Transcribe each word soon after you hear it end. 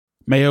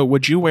Mayo,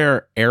 would you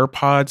wear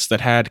AirPods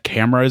that had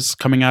cameras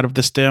coming out of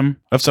the stem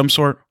of some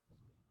sort?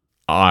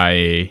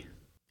 I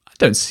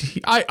don't see.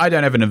 I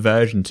don't have an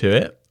aversion to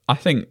it. I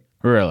think.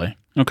 Really?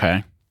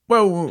 Okay.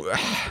 Well,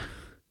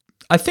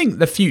 I think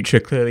the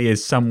future clearly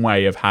is some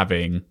way of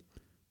having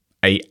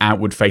a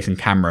outward-facing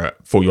camera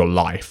for your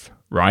life,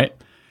 right?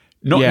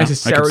 Not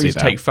necessarily to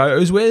take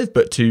photos with,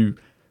 but to,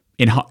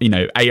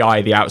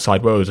 AI the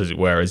outside world, as it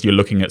were. As you're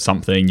looking at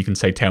something, you can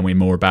say, "Tell me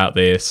more about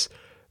this."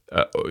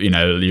 You're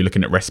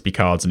looking at recipe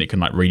cards, and it can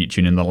like read it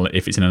to you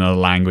if it's in another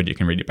language, it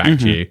can read it back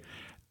to you.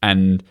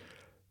 And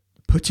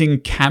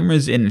putting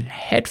cameras in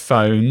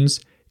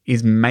headphones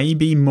is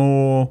maybe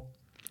more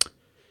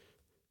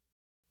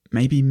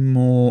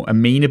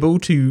amenable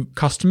to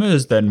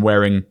customers than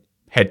wearing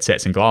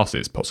headsets and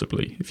glasses,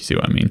 possibly, if you see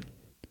what I mean.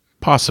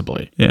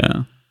 Possibly.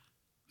 Yeah.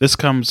 This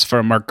comes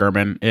from Mark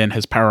Gurman in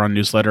his Power On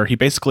newsletter. He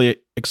basically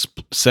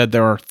said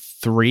there are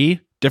 3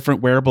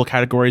 different wearable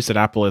categories that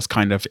Apple is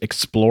kind of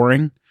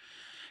exploring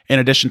in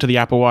addition to the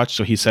Apple Watch.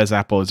 So he says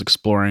Apple is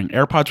exploring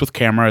AirPods with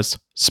cameras,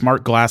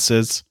 smart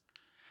glasses,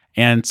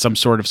 and some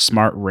sort of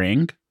smart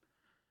ring.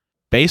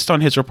 Based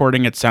on his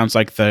reporting, it sounds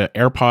like the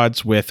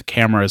AirPods with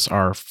cameras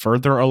are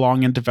further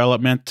along in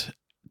development,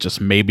 just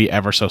maybe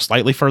ever so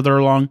slightly further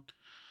along.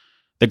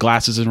 The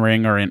glasses and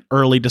ring are in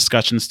early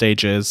discussion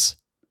stages.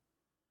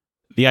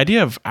 The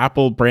idea of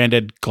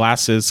Apple-branded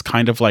glasses,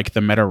 kind of like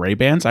the Meta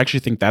Ray-Bans, I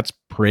actually think that's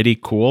pretty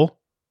cool.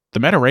 The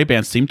Meta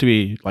Ray-Bans seem to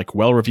be like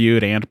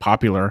well-reviewed and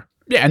popular.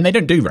 Yeah, and they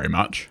don't do very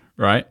much,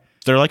 right?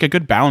 They're like a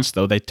good balance,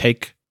 though. They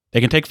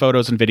can take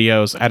photos and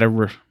videos at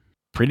a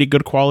pretty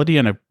good quality,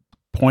 and a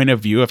point of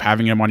view of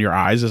having them on your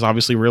eyes is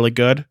obviously really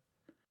good.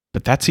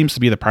 But that seems to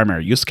be the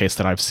primary use case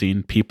that I've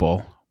seen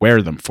people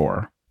wear them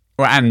for.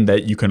 Well, and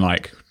that you can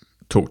like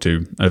talk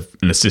to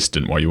an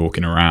assistant while you're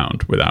walking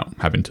around without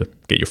having to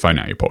get your phone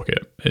out of your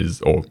pocket,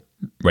 or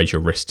raise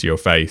your wrist to your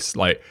face.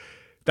 Like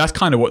that's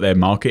kind of what they're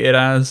marketed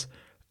as.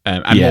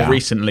 More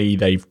recently,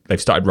 they've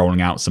started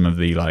rolling out some of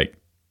the like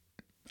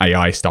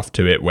AI stuff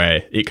to it,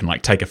 where it can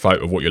like take a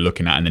photo of what you're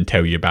looking at and then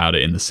tell you about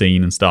it in the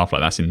scene and stuff.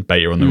 Like that's in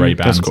beta on the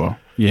Ray-Bans. That's cool.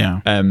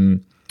 Yeah.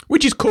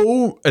 Which is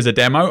cool as a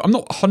demo. I'm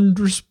not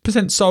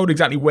 100% sold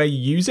exactly where you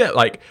use it.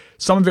 Like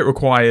some of it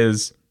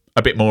requires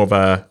a bit more of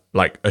a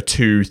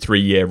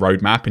 2-3 year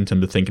roadmap in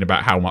terms of thinking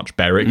about how much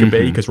better it could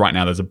be. Because right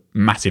now there's a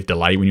massive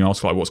delay when you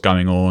ask for like what's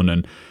going on,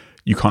 and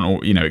you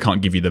can't, it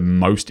can't give you the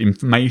most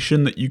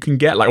information that you can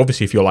get. Like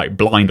obviously if you're like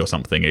blind or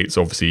something, it's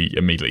obviously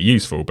immediately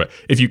useful. But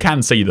if you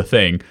can see the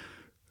thing,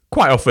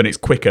 quite often it's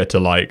quicker to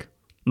like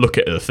look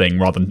at the thing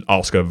rather than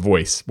ask a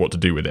voice what to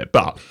do with it.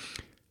 But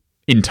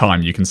in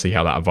time, you can see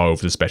how that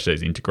evolves, especially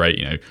as you integrate,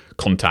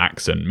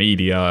 contacts and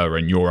media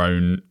and your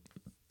own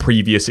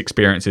previous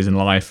experiences in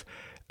life.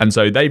 And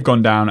so they've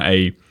gone down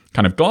a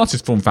kind of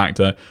glasses form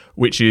factor,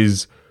 which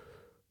is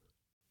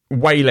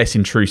way less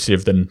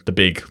intrusive than the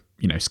big,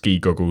 ski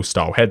goggles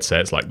style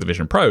headsets like the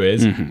Vision Pro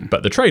is.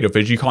 But the trade-off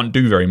is you can't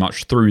do very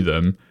much through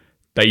them.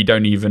 They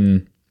don't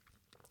even...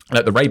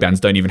 Like the Ray-Bans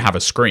don't even have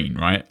a screen,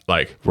 right?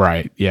 Like,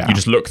 right, yeah. You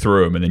just look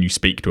through them and then you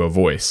speak to a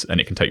voice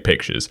and it can take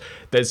pictures.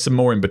 There's some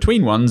more in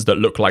between ones that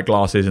look like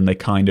glasses and they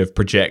kind of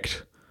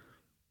project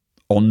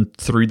on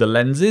through the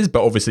lenses,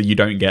 but obviously you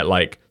don't get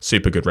like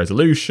super good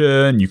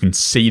resolution. You can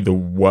see the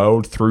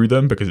world through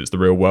them because it's the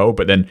real world.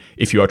 But then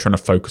if you are trying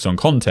to focus on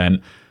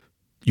content,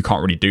 you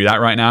can't really do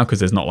that right now because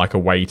there's not like a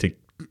way to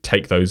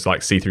take those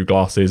like see-through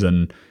glasses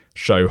and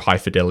show high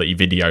fidelity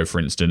video, for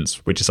instance,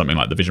 which is something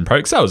like the Vision Pro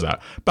excels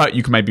at. But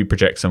you can maybe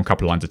project some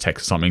couple of lines of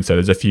text or something. So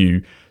there's a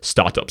few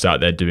startups out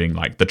there doing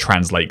like the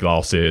translate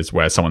glasses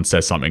where someone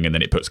says something and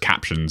then it puts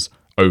captions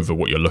over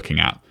what you're looking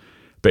at.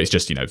 But it's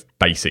just,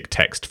 basic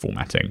text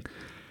formatting.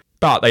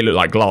 But they look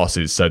like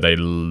glasses, so they're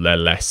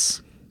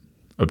less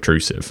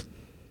obtrusive.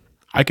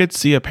 I could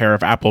see a pair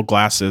of Apple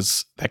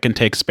glasses that can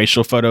take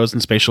spatial photos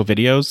and spatial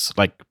videos,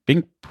 like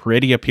being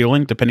pretty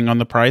appealing depending on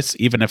the price,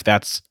 even if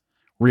that's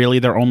really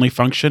their only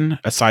function,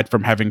 aside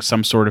from having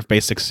some sort of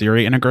basic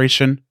Siri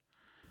integration.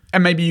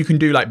 And maybe you can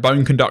do like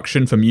bone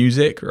conduction for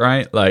music,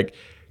 right? Like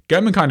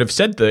Gurman kind of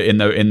said that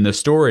in his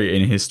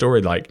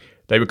story, like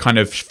they were kind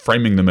of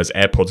framing them as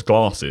AirPods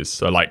glasses.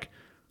 So like,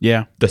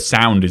 yeah, the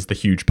sound is the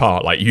huge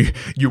part. Like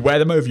you wear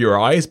them over your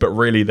eyes, but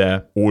really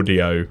they're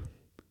audio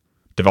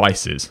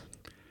devices.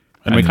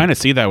 And we kind of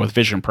see that with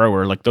Vision Pro,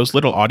 where like those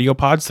little audio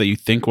pods that you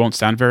think won't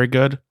sound very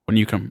good, when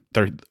you can,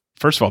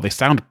 first of all, they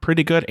sound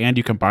pretty good, and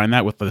you combine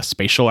that with the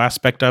spatial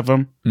aspect of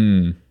them.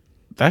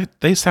 That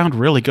they sound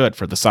really good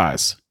for the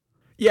size.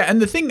 Yeah, and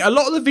the thing, a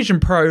lot of the Vision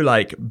Pro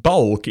like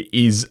bulk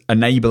is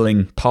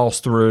enabling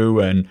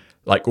pass-through and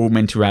like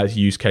augmented reality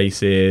use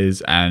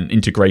cases and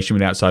integration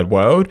with the outside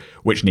world,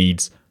 which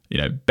needs,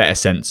 better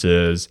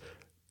sensors,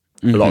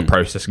 a lot of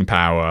processing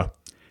power.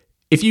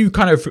 If you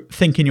kind of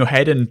think in your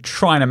head and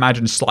try and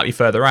imagine slightly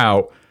further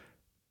out,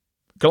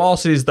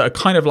 glasses that are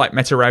kind of like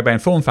Meta Ray-Ban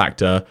form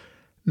factor,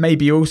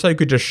 maybe also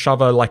could just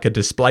shove a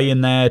display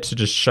in there to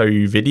just show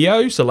you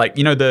video. So like,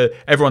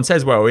 everyone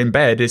says, well, in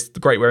bed, it's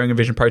great wearing a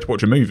Vision Pro to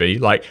watch a movie.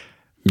 Like,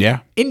 yeah,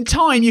 in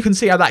time, you can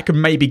see how that could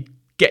maybe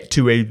get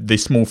to the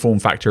small form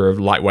factor of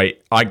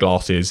lightweight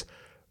eyeglasses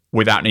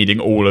without needing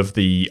all of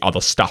the other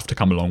stuff to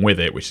come along with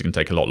it, which is going to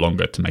take a lot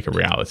longer to make a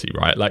reality,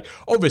 right? Like,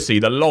 obviously,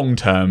 the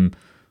long-term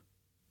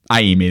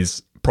aim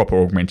is proper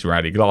augmented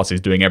reality glasses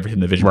doing everything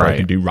the Vision Pro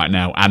can do right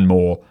now and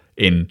more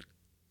in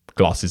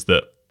glasses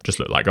that just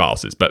look like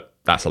glasses, but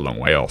that's a long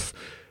way off.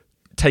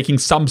 Taking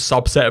some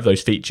subset of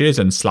those features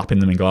and slapping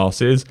them in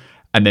glasses,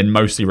 and then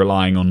mostly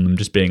relying on them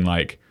just being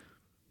like,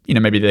 you know,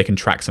 maybe they can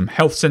track some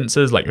health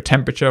sensors like your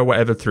temperature or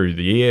whatever through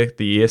the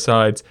ear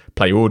sides,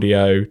 play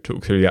audio,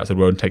 talk through the outside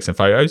world and take some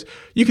photos.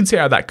 You can see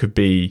how that could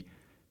be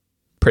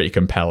pretty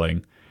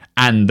compelling.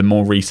 And the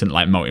more recent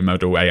like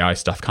multimodal AI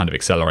stuff kind of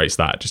accelerates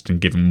that, just in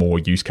giving more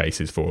use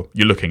cases for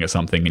you're looking at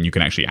something and you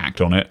can actually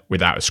act on it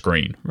without a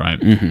screen, right?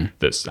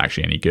 That's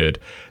actually any good.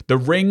 The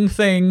Ring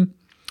thing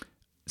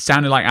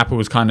sounded like Apple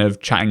was kind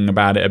of chatting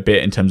about it a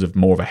bit in terms of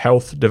more of a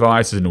health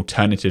device as an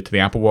alternative to the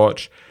Apple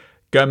Watch.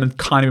 Gurman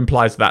kind of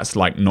implies that's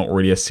like not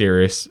really a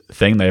serious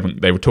thing.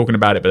 They were talking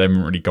about it, but they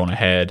haven't really gone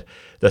ahead.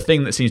 The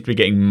thing that seems to be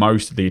getting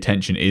most of the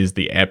attention is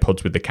the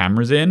AirPods with the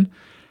cameras in,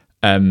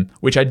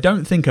 which I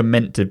don't think are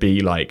meant to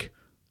be like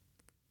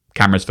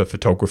cameras for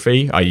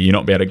photography. i.e. you're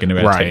not going to be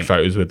able to take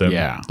photos with them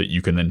that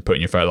you can then put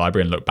in your photo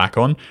library and look back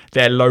on.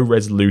 They're low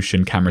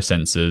resolution camera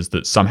sensors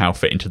that somehow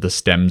fit into the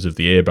stems of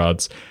the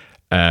earbuds.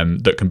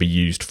 That can be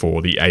used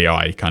for the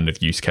AI kind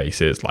of use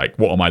cases, like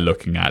what am I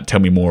looking at?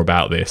 Tell me more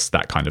about this,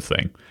 that kind of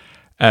thing.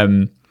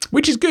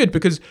 Which is good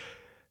because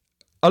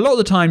a lot of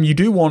the time you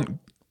do want,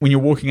 when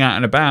you're walking out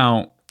and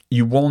about,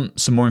 you want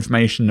some more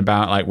information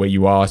about like where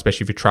you are,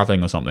 especially if you're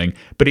traveling or something.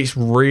 But it's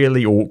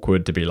really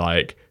awkward to be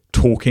like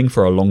talking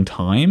for a long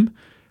time.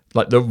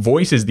 Like the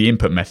voice is the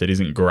input method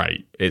isn't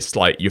great. It's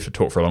like you have to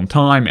talk for a long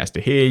time. It has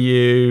to hear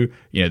you.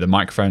 You know, the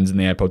microphones in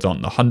the AirPods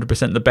aren't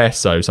 100% the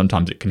best, so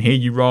sometimes it can hear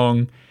you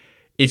wrong.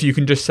 If you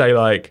can just say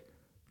like,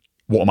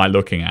 what am I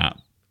looking at?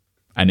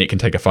 And it can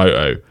take a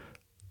photo.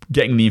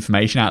 Getting the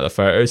information out of the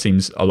photo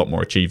seems a lot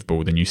more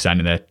achievable than you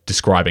standing there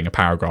describing a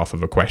paragraph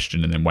of a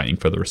question and then waiting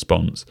for the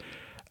response.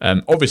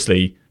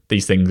 Obviously,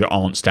 these things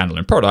aren't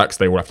standalone products.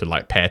 They all have to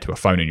like pair to a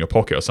phone in your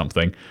pocket or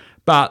something.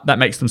 But that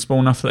makes them small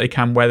enough that they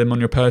can wear them on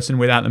your person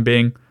without them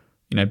being,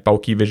 you know,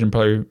 bulky Vision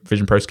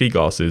Pro ski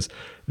glasses.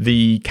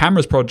 The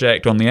cameras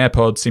project on the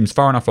AirPods seems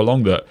far enough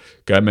along that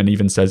Gurman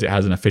even says it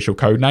has an official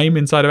code name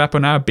inside of Apple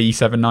now,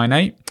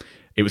 B798.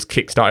 It was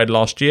kickstarted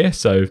last year,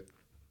 so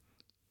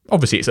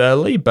obviously it's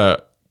early,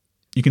 but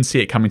you can see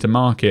it coming to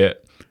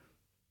market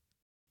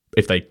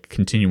if they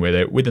continue with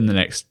it within the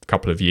next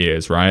couple of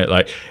years, right?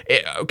 Like,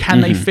 can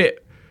they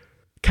fit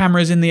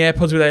cameras in the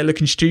AirPods without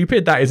looking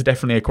stupid? That is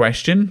definitely a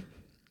question.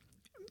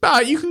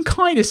 But you can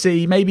kind of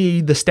see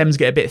maybe the stems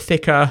get a bit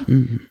thicker.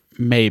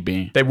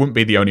 Maybe. They wouldn't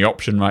be the only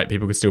option, right?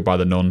 People could still buy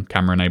the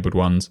non-camera enabled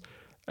ones.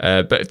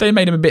 But if they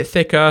made them a bit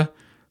thicker,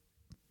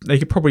 they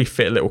could probably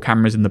fit little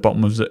cameras in the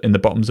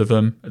bottoms of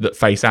them that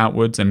face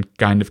outwards and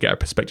kind of get a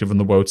perspective on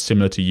the world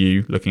similar to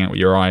you looking out with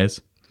your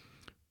eyes.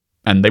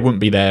 And they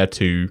wouldn't be there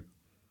to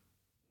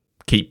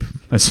keep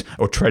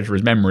or treasure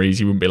as memories.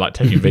 You wouldn't be like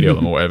taking video of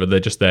them or whatever.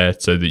 They're just there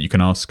so that you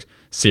can ask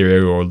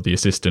Siri or the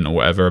assistant or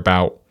whatever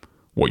about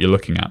what you're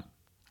looking at.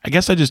 I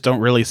guess I just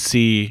don't really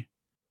see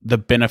the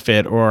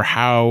benefit or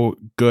how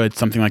good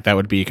something like that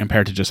would be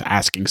compared to just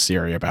asking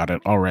Siri about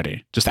it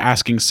already. Just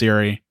asking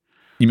Siri.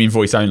 You mean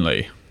voice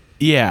only?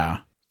 Yeah,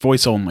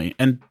 voice only.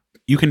 And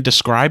you can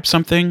describe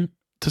something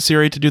to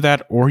Siri to do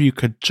that, or you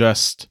could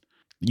just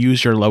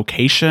use your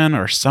location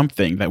or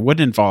something that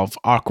would involve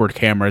awkward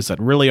cameras that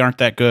really aren't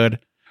that good.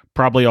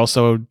 Probably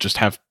also just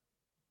have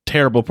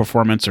terrible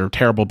performance or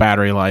terrible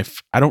battery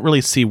life. I don't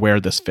really see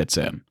where this fits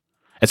in.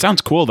 It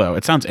sounds cool, though.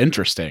 It sounds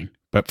interesting.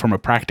 But from a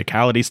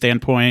practicality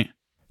standpoint...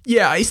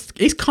 Yeah,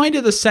 it's kind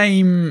of the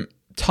same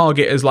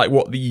target as like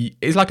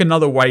it's like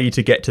another way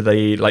to get to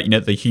the, like, you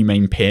know, the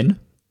humane pin.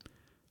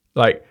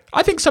 Like,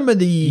 I think some of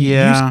the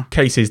use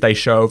cases they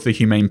show of the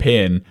humane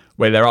pin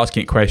where they're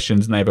asking it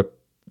questions and they have a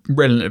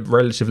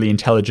relatively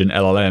intelligent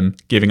LLM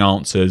giving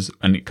answers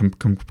and it can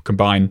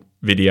combine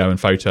video and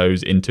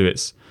photos into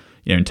its,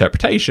 you know,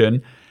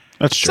 interpretation.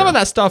 That's true. Some of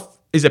that stuff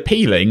is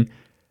appealing,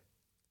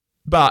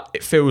 but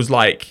it feels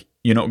like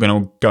you're not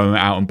going to go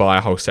out and buy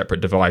a whole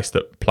separate device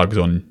that plugs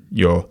on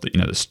your, you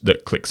know,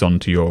 that clicks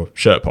onto your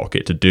shirt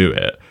pocket to do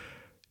it.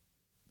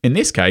 In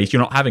this case,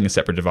 you're not having a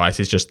separate device.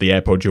 It's just the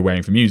AirPods you're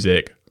wearing for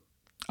music.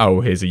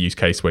 Oh, here's a use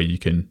case where you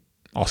can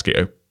ask it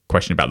a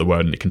question about the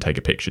world and it can take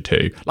a picture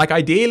too. Like,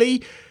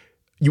 ideally,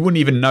 you wouldn't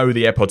even know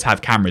the AirPods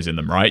have cameras in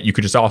them, right? You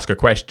could just ask a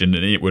question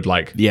and it would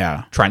like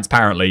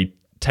transparently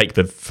take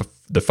the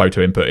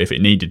photo input if it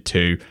needed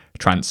to,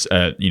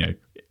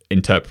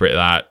 interpret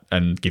that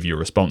and give you a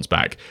response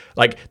back.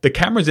 Like, the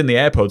cameras in the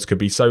AirPods could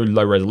be so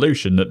low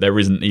resolution that there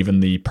isn't even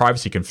the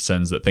privacy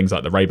concerns that things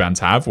like the Ray-Bans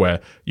have,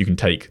 where you can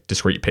take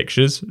discrete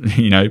pictures,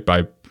 you know,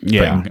 by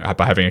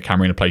having a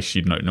camera in a place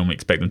you'd not normally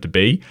expect them to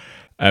be.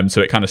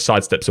 So it kind of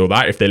sidesteps all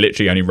that if they're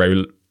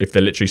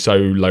literally so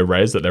low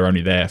res that they're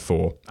only there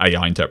for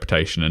AI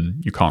interpretation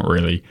and you can't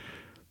really,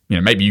 you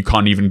know, maybe you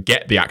can't even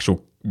get the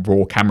actual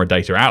raw camera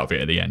data out of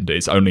it at the end.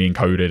 It's only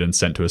encoded and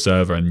sent to a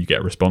server and you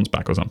get a response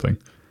back or something.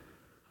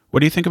 What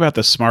do you think about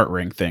the smart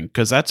ring thing?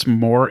 Because that's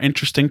more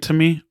interesting to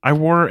me. I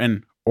wore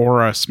an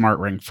Aura smart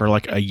ring for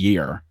like a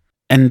year.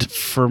 And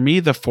for me,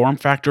 the form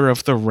factor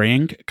of the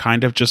ring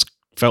kind of just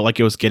felt like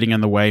it was getting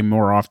in the way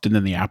more often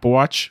than the Apple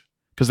Watch.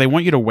 Because they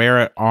want you to wear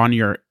it on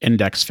your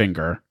index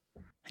finger.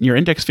 And your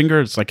index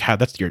finger is like how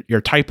that's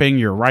you're typing,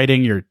 you're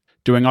writing, you're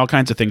doing all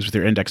kinds of things with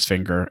your index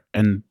finger.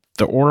 And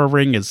the Aura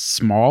ring is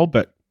small,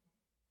 but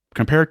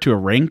compared to a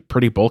ring,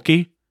 pretty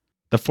bulky.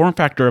 The form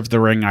factor of the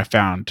ring I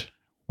found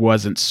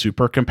wasn't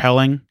super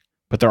compelling,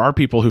 but there are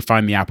people who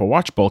find the Apple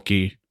Watch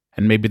bulky,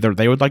 and maybe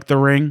they would like the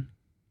ring.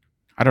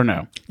 I don't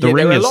know. There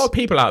are a lot of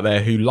people out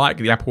there who like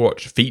the Apple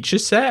Watch feature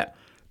set,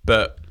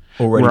 but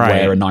already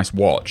wear a nice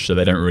watch, so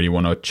they don't really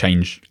want to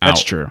change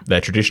out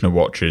their traditional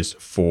watches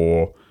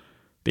for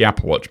the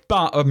Apple Watch.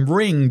 But a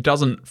ring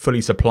doesn't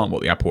fully supplant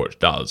what the Apple Watch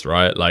does,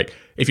 right? Like,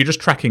 if you're just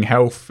tracking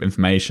health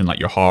information like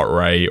your heart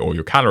rate or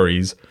your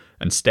calories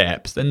and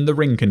steps, then the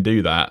ring can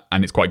do that,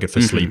 and it's quite good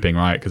for sleeping,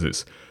 right? Because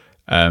it's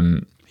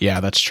yeah,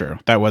 that's true.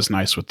 That was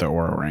nice with the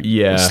Aura ring.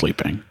 Yeah,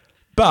 sleeping.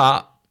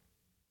 But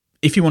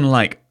if you want to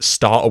like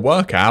start a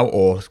workout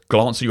or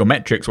glance at your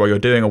metrics while you're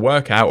doing a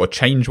workout or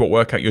change what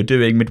workout you're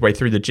doing midway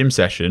through the gym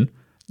session,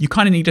 you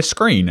kind of need a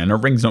screen, and a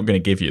ring's not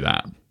going to give you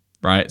that,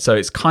 right? So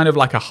it's kind of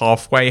like a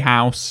halfway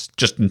house,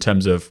 just in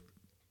terms of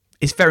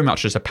it's very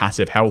much just a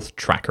passive health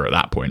tracker at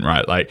that point,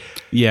 right? Like,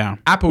 yeah,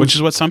 which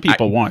is what some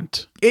people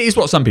want. It is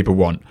what some people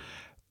want.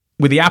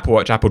 With the Apple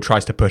Watch, Apple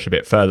tries to push a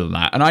bit further than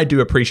that. And I do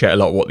appreciate a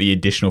lot what the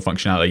additional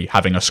functionality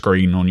having a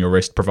screen on your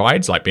wrist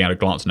provides, like being able to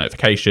glance at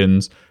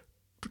notifications,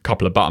 a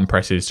couple of button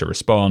presses to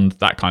respond,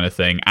 that kind of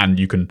thing. And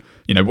you can,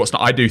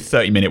 I do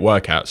 30-minute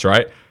workouts,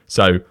 right?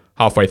 So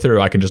halfway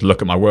through, I can just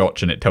look at my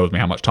watch and it tells me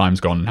how much time's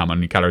gone and how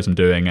many calories I'm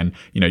doing. And,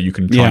 you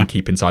can try and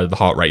keep inside of the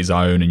heart rate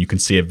zone, and you can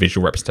see a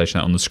visual representation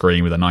of that on the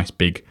screen with a nice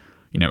big,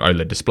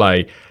 OLED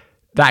display.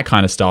 That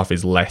kind of stuff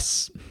is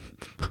less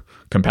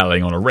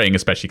compelling on a ring,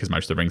 especially because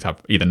most of the rings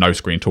have either no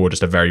screen at all or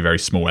just a very, very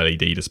small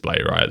LED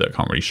display, right, that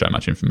can't really show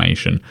much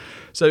information.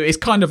 So it's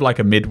kind of like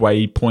a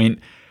midway point.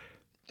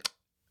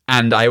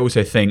 And I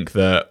also think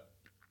that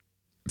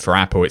for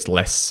Apple, it's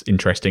less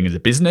interesting as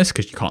a business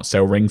because you can't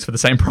sell rings for the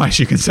same price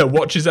you can sell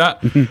watches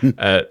at.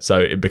 So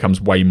it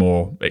becomes way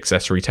more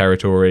accessory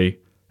territory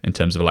in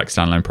terms of like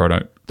standalone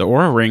product. The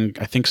Aura ring,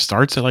 I think,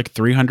 starts at like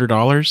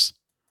 $300.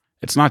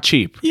 It's not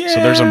cheap. Yeah.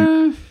 So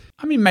there's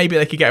maybe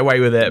they could get away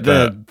with it,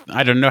 but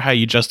I don't know how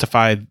you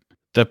justify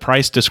the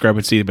price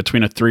discrepancy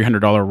between a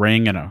 $300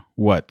 ring and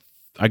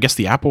I guess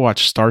the Apple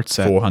Watch starts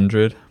at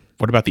 $400.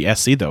 What about the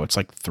SE though? It's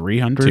like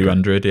 $300.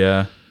 $200,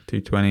 yeah.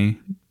 $220,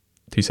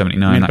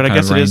 $279. But I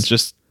guess it is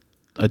just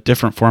a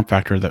different form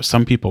factor that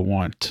some people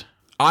want.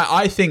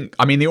 I think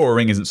the Aura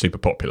ring isn't super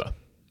popular,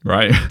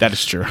 right? That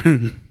is true.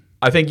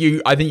 I think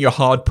you're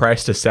hard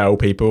pressed to sell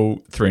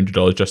people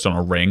 $300 just on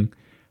a ring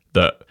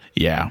that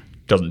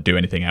doesn't do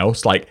anything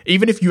else. Like,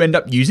 even if you end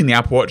up using the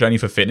Apple Watch only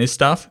for fitness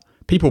stuff,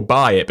 people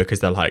buy it because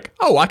they're like,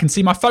 oh, I can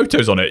see my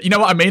photos on it. You know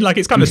what I mean? Like,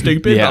 it's kind of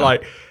stupid, but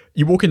like,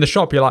 you walk in the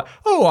shop, you're like,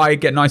 oh, I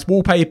get nice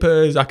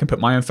wallpapers, I can put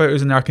my own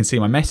photos in there, I can see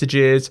my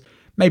messages.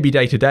 Maybe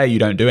day to day you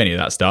don't do any of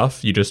that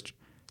stuff. You just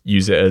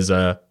use it as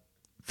a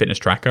fitness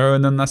tracker,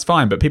 and then that's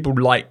fine. But people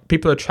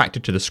are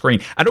attracted to the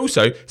screen. And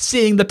also,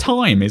 seeing the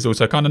time is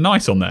also kind of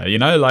nice on there,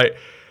 like...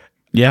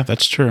 Yeah,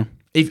 that's true.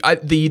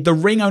 The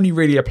ring only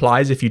really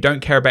applies if you don't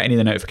care about any of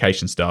the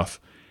notification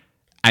stuff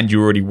and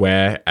you already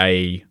wear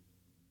a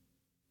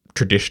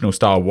traditional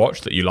style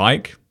watch that you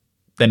like,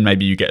 then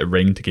maybe you get a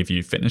ring to give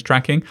you fitness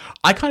tracking.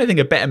 I kind of think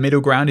a better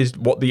middle ground is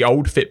what the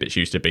old Fitbits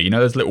used to be.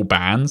 Those little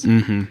bands,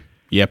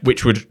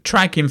 which would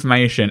track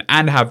information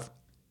and have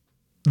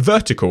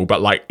vertical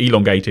but like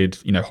elongated,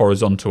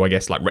 horizontal, I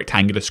guess, like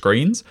rectangular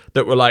screens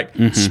that were like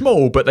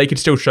small, but they could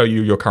still show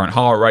you your current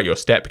heart rate, your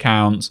step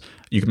counts.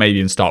 You could maybe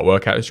even start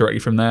workouts directly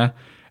from there.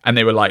 And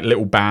they were like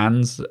little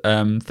bands,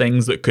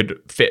 things that could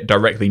fit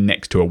directly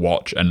next to a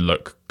watch and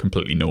look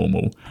completely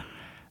normal.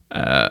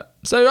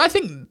 So I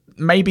think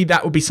maybe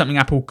that would be something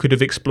Apple could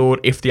have explored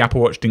if the Apple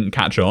Watch didn't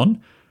catch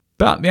on.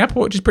 But the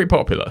Apple Watch is pretty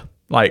popular.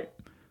 Like,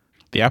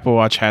 the Apple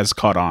Watch has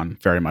caught on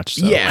very much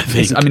so. Yeah,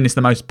 it's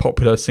the most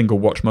popular single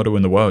watch model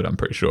in the world, I'm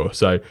pretty sure.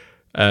 So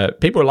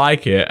people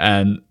like it,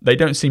 and they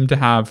don't seem to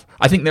have...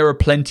 I think there are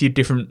plenty of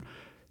different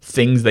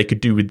things they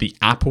could do with the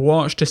Apple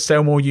Watch to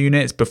sell more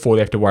units before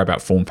they have to worry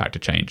about form factor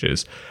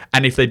changes.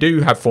 And if they do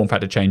have form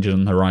factor changes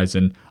on the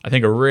horizon, I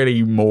think a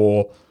really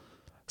more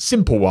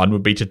simple one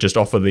would be to just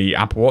offer the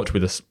Apple Watch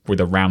with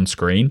a round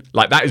screen.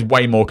 Like, that is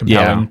way more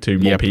compelling to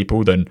more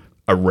people than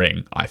a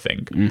ring, I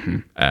think.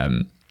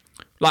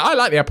 I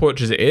like the Apple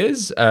Watch as it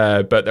is,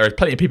 but there are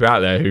plenty of people out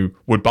there who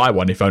would buy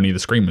one if only the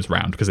screen was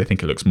round because they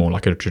think it looks more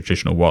like a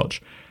traditional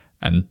watch.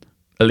 And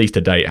at least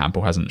to date,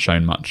 Apple hasn't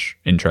shown much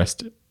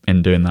interest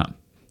in doing that.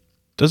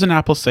 Doesn't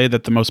Apple say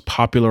that the most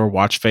popular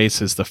watch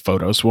face is the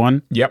Photos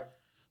one? Yep.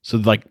 So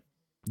like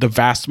the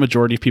vast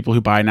majority of people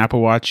who buy an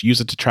Apple Watch use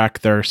it to track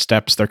their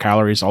steps, their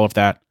calories, all of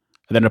that,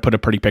 and then to put a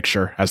pretty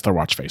picture as their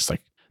watch face.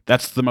 Like,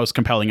 That's the most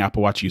compelling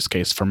Apple Watch use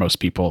case for most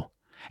people.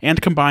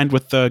 And combined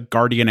with the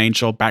Guardian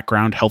Angel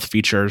background health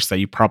features that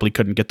you probably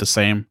couldn't get the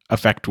same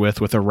effect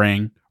with a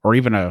ring or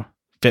even a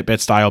Fitbit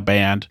style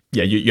band.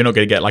 Yeah, you're not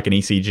going to get like an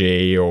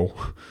ECG or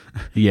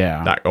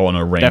that on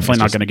a ring. Definitely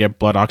not going to get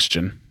blood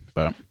oxygen.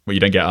 But you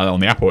don't get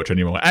on the Apple Watch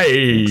anymore.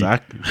 Hey,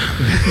 exactly.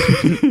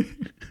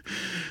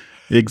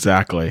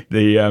 Exactly.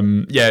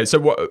 So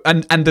what?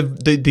 And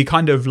the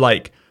kind of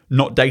like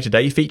not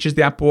day-to-day features of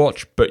the Apple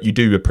Watch, but you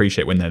do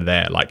appreciate when they're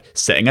there, like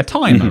setting a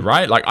timer,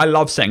 right? Like I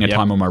love setting a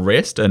timer on my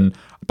wrist,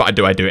 but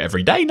do I do it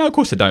every day? No, of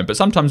course I don't. But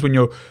sometimes when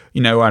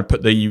I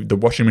put the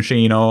washing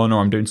machine on,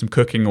 or I'm doing some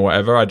cooking or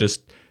whatever, I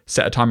just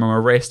set a timer on my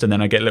wrist, and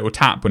then I get a little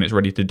tap when it's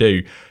ready to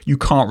do. You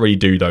can't really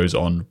do those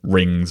on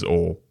rings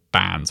or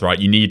bands, right?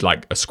 You need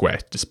like a square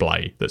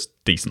display that's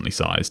decently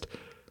sized.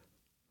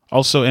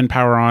 Also in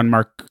Power On,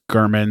 Mark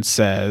Gurman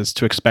says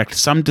to expect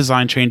some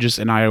design changes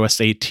in iOS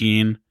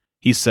 18.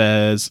 He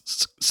says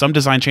some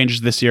design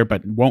changes this year,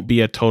 but won't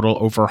be a total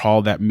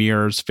overhaul that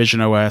mirrors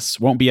visionOS,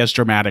 won't be as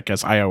dramatic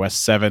as iOS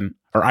 7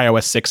 or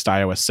iOS 6 to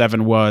iOS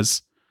 7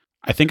 was.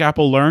 I think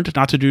Apple learned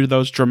not to do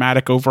those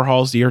dramatic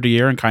overhauls year to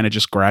year and kind of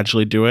just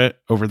gradually do it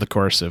over the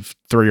course of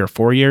 3 or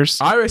 4 years.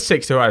 iOS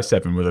 6 to iOS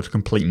 7 was a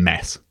complete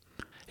mess.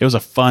 It was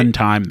a fun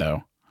time,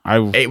 though.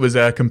 It was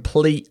a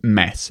complete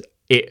mess.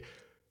 It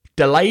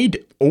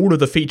delayed all of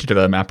the feature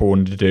development Apple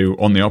wanted to do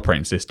on the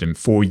operating system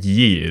for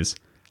years.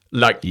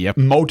 Like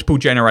multiple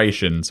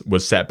generations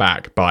was set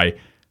back by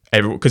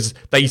everyone because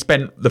they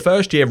spent the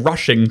first year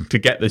rushing to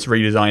get this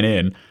redesign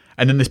in,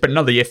 and then they spent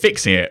another year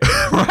fixing it,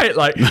 right?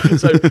 Like,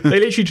 so they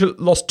literally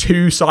lost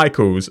 2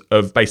 cycles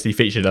of basically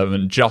feature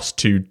development just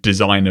to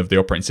design of the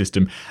operating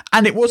system,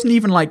 and it wasn't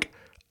even like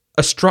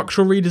a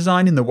structural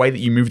redesign in the way that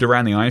you moved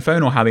around the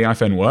iPhone or how the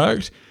iPhone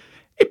worked.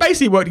 It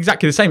basically worked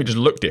exactly the same. It just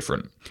looked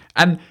different,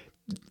 and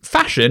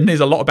fashion is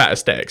a lot about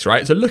aesthetics,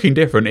 right? So looking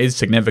different is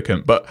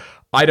significant, but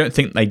I don't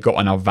think they got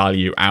enough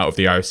value out of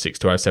the iOS 6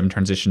 to iOS 7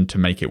 transition to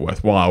make it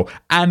worthwhile.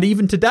 And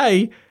even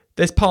today,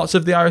 there's parts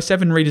of the iOS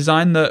 7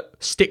 redesign that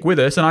stick with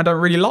us and I don't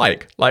really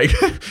like. Like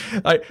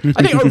I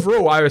think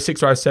overall, iOS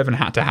 6 to iOS 7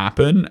 had to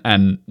happen,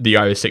 and the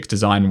iOS 6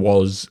 design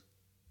was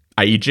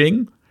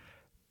aging,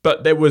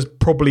 but there was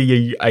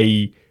probably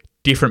a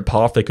different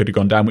path they could have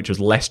gone down, which was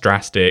less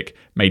drastic,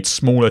 made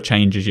smaller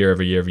changes year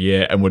over year over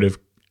year, and would have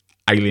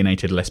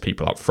alienated less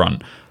people up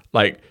front.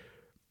 Like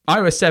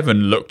iOS 7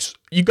 looked,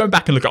 you go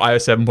back and look at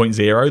iOS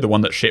 7.0, the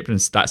one that shipped in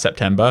that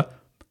September,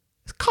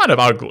 it's kind of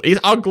ugly. It's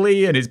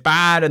ugly and it's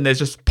bad, and there's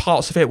just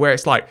parts of it where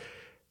it's like,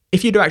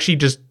 if you'd actually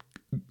just,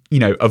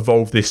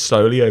 evolve this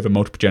slowly over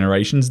multiple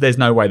generations, there's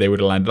no way they would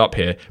have landed up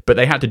here. But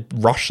they had to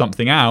rush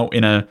something out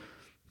in a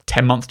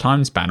 10-month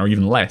time span, or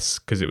even less,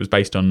 because it was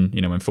based on,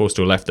 when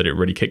Forstall left that it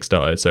really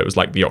kickstarted. So it was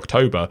like the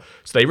October.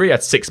 So they really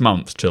had 6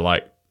 months to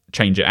like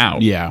change it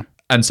out. Yeah.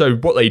 And so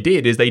what they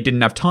did is they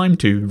didn't have time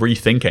to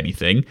rethink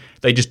anything.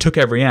 They just took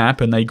every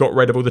app and they got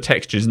rid of all the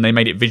textures and they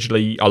made it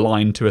visually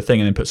aligned to a thing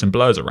and then put some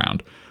blurs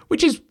around,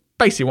 which is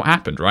basically what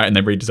happened, right? And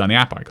they redesigned the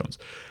app icons.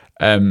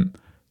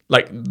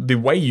 Like the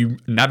way you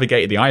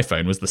navigated the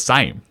iPhone was the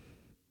same.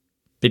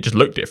 It just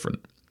looked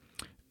different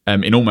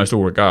in almost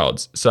all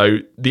regards. So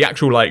the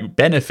actual like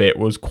benefit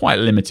was quite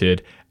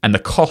limited and the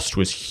cost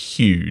was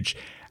huge.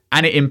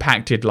 And it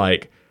impacted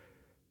like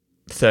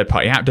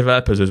third-party app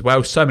developers as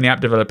well. So many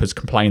app developers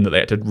complained that they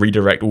had to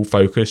redirect all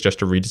focus just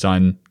to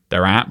redesign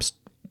their apps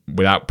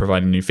without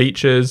providing new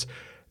features.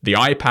 The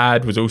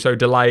iPad was also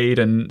delayed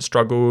and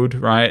struggled,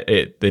 right?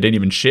 They didn't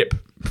even ship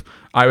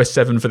iOS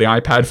 7 for the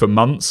iPad for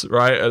months,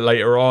 right?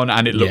 Later on,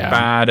 and it looked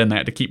bad, and they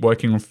had to keep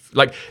working on...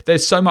 Like,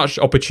 there's so much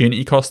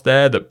opportunity cost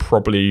there that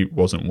probably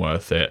wasn't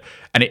worth it.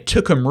 And it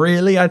took them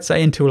really, I'd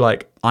say, until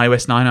like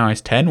iOS 9,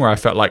 iOS 10, where I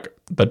felt like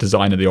the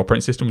design of the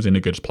operating system was in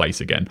a good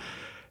place again.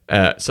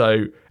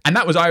 And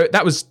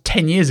that was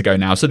 10 years ago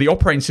now. So the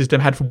operating system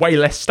had way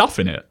less stuff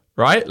in it,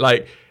 right?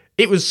 Like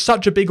it was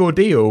such a big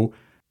ordeal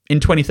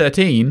in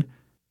 2013.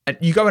 And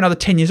you go another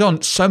 10 years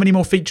on, so many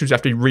more features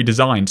have to be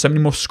redesigned. So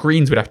many more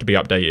screens would have to be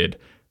updated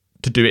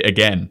to do it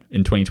again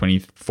in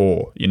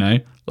 2024,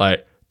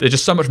 Like there's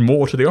just so much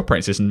more to the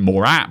operating system,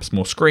 more apps,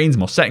 more screens,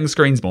 more setting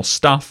screens, more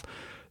stuff.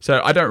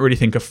 So I don't really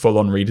think a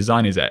full-on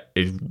redesign is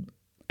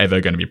ever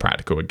going to be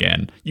practical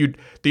again.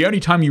 The only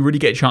time you really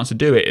get a chance to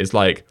do it is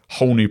like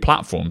whole new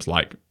platforms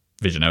like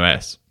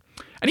visionOS.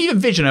 And even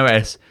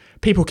visionOS,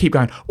 people keep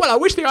going, well, I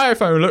wish the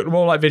iPhone looked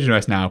more like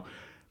visionOS now.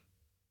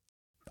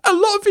 A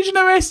lot of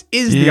visionOS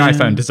is the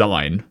iPhone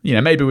design,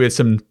 maybe with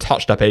some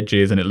touched up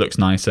edges and it looks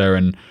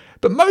nicer,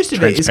 but most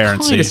of it is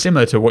kind of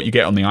similar to what you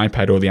get on the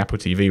iPad or the Apple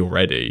TV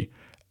already.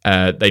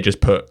 They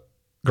just put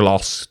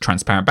gloss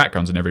transparent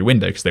backgrounds in every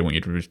window because they want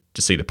you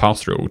to see the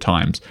pass through at all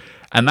times.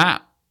 And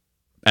that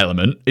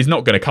element is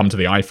not going to come to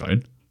the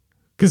iPhone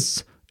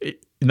because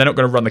they're not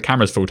going to run the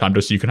cameras full time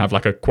just so you can have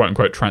like a quote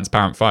unquote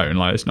transparent phone.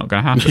 Like it's not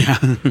going to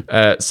happen.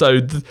 Yeah. So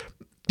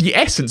the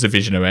essence of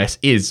visionOS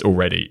is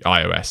already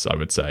iOS, I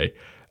would say.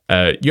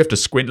 You have to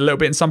squint a little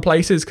bit in some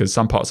places because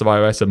some parts of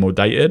iOS are more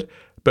dated,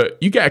 but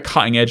you get a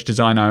cutting edge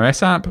design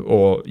iOS app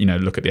or,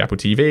 look at the Apple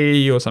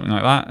TV or something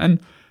like that. And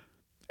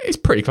it's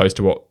pretty close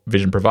to what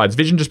Vision provides.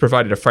 Vision just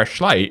provided a fresh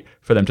slate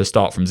for them to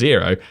start from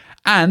zero.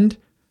 And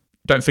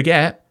don't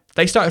forget,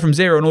 they started from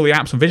zero on all the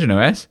apps on Vision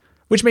OS,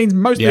 which means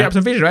most of the apps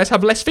on Vision OS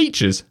have less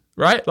features,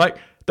 right? Like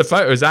the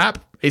Photos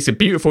app, it's a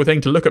beautiful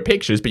thing to look at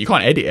pictures, but you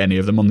can't edit any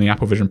of them on the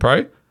Apple Vision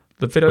Pro.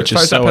 Which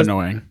is so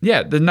annoying.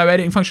 Yeah, there's no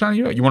editing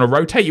functionality. You want to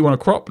rotate, you want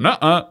to crop?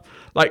 Nuh-uh.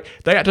 Like,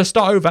 they had to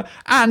start over.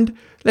 And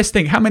let's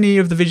think, how many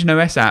of the Vision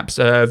OS apps,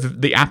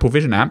 the Apple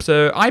Vision apps,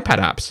 are iPad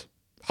apps?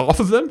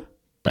 Half of them?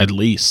 At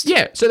least.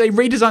 Yeah, so they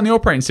redesigned the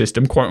operating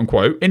system, quote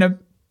unquote, in a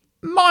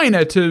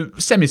minor to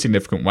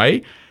semi-significant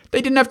way.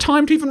 They didn't have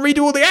time to even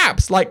redo all the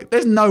apps. Like,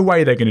 there's no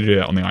way they're going to do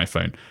that on the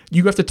iPhone.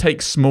 You have to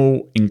take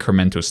small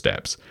incremental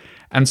steps.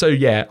 And so,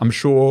 yeah, I'm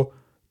sure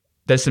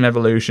there's some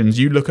evolutions.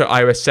 You look at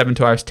iOS 7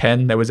 to iOS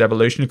 10, there was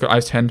evolution. You look at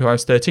iOS 10 to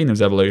iOS 13, there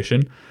was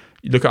evolution.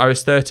 You look at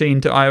iOS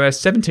 13 to iOS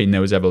 17,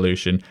 there was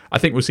evolution. I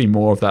think we'll see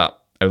more of that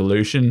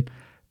evolution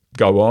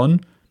go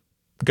on.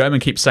 Goman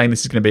keeps saying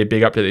this is going to be a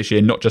big update this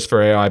year, not just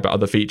for AI, but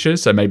other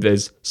features. So maybe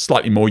there's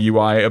slightly more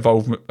UI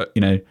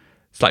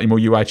slightly more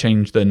UI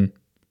change than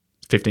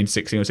 15 to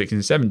 16 or 16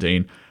 to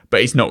 17.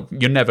 But it's not.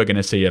 You're never going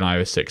to see an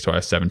iOS 6 to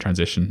iOS 7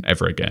 transition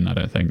ever again, I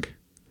don't think.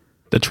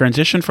 The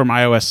transition from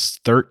iOS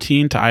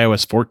 13 to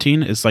iOS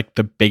 14 is like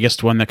the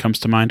biggest one that comes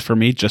to mind for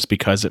me, just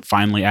because it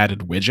finally added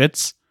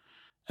widgets.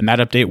 And that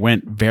update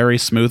went very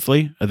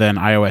smoothly. Then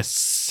iOS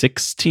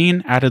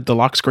 16 added the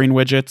lock screen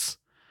widgets.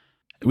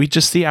 We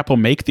just see Apple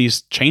make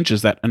these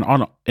changes that,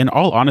 in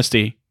all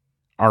honesty,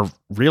 are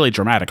really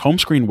dramatic. Home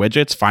screen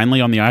widgets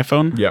finally on the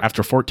iPhone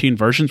after 14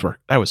 versions,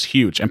 that was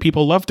huge. And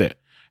people loved it.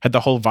 Had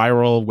the whole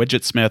viral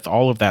widgetsmith,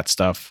 all of that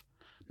stuff.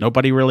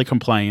 Nobody really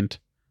complained.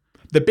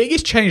 The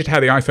biggest change to how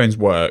the iPhones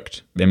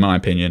worked, in my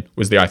opinion,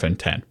 was the iPhone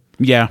 10.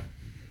 Yeah.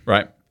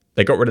 Right?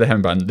 They got rid of the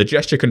home button. The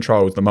gesture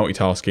controls, the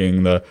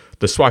multitasking,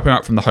 the swiping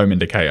up from the home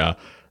indicator.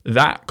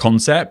 That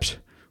concept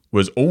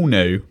was all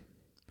new,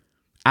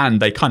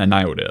 and they kind of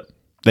nailed it.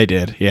 They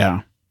did,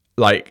 yeah.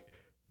 Like,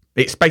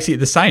 it's basically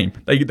the same.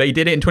 They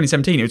did it in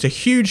 2017. It was a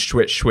huge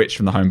switch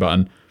from the home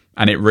button,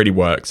 and it really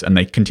works, and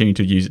they continue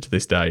to use it to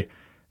this day,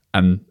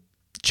 and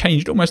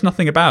changed almost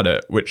nothing about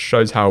it, which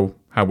shows how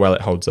well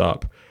it holds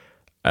up.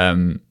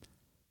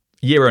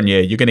 Year on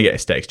year, you're going to get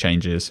aesthetics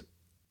changes.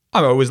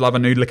 I always love a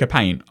new lick of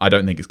paint. I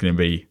don't think it's going to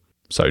be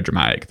so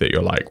dramatic that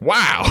you're like,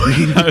 wow.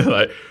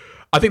 Like,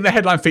 I think the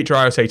headline feature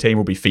iOS 18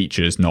 will be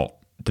features, not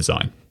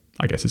design,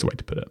 I guess is the way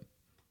to put it.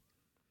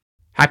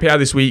 Happy Hour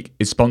this week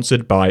is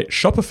sponsored by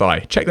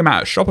Shopify. Check them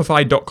out at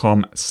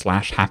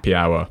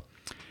shopify.com/happyhour.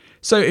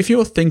 So if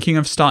you're thinking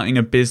of starting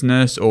a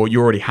business or you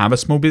already have a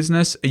small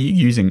business, are you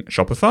using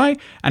Shopify?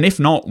 And if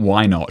not,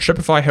 why not?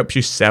 Shopify helps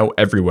you sell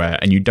everywhere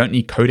and you don't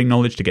need coding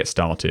knowledge to get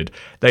started.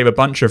 They have a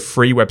bunch of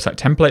free website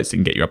templates that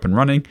can get you up and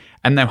running,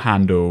 and they'll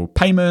handle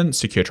payments,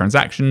 secure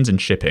transactions,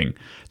 and shipping.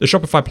 The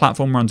Shopify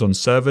platform runs on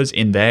servers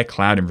in their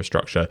cloud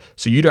infrastructure,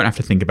 so you don't have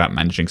to think about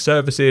managing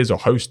services or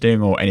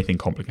hosting or anything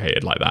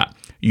complicated like that.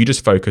 You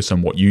just focus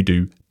on what you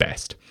do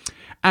best.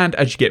 And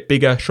as you get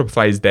bigger,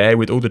 Shopify is there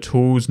with all the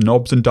tools,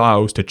 knobs, and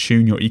dials to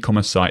tune your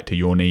e-commerce site to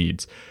your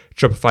needs.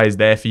 Shopify is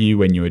there for you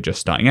when you are just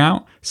starting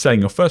out,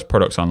 selling your first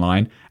products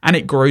online, and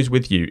it grows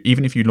with you,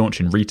 even if you launch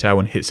in retail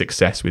and hit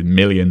success with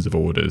millions of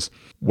orders.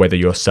 Whether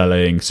you're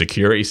selling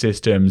security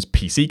systems,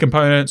 PC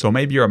components, or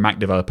maybe you're a Mac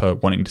developer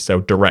wanting to sell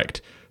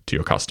direct to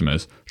your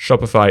customers,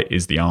 Shopify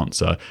is the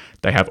answer.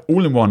 They have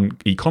all-in-one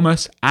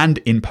e-commerce and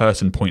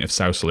in-person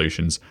point-of-sale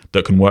solutions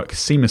that can work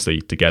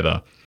seamlessly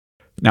together.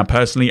 Now,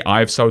 personally,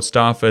 I've sold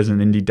stuff as an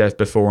indie dev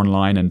before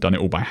online and done it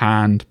all by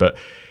hand, but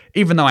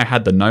even though I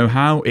had the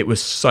know-how, it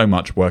was so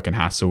much work and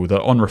hassle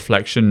that on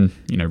reflection,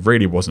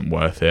 really wasn't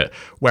worth it.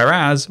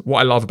 Whereas what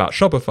I love about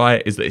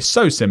Shopify is that it's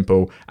so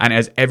simple and it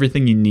has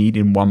everything you need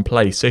in one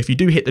place. So if you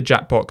do hit the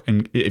jackpot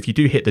and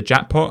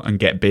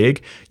get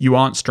big, you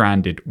aren't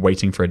stranded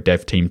waiting for a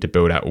dev team to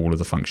build out all of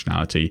the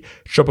functionality.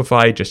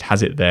 Shopify just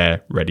has it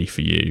there ready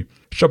for you.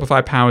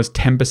 Shopify powers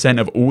 10%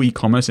 of all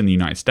e-commerce in the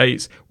United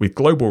States with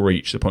global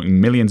reach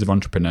supporting millions of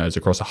entrepreneurs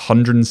across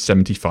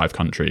 175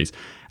 countries.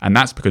 And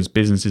that's because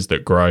businesses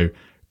that grow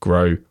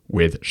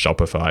with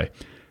Shopify.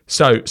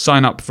 So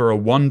sign up for a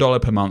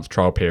 $1 per month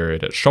trial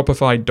period at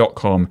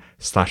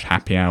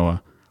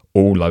shopify.com/happyhour,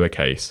 all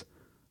lowercase.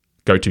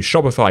 Go to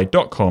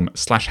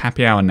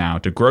shopify.com/happyhour now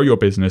to grow your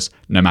business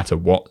no matter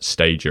what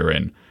stage you're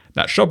in.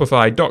 That's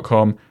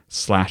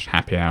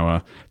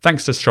shopify.com/happyhour.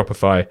 Thanks to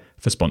Shopify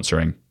for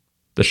sponsoring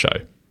the show.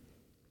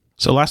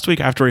 So last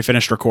week after we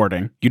finished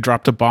recording, you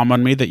dropped a bomb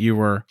on me that you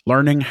were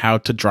learning how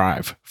to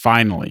drive,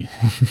 finally.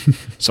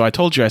 So I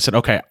told you, I said,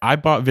 okay, I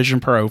bought Vision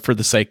Pro for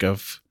the sake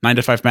of 9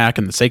 to 5 Mac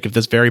and the sake of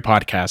this very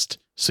podcast.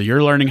 So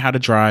you're learning how to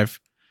drive.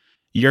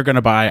 You're going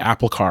to buy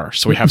Apple Car.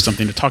 So we have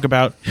something to talk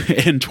about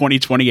in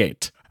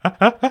 2028.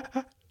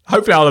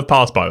 Hopefully I'll have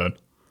passed by then.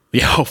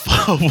 Yeah,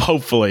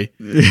 hopefully.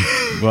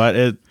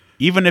 But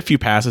even if you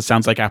pass, it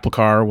sounds like Apple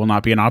Car will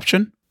not be an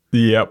option.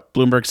 Yep.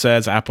 Bloomberg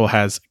says Apple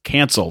has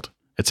canceled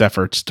its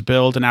efforts to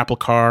build an Apple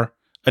Car,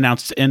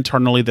 announced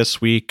internally this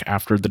week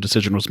after the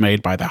decision was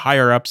made by the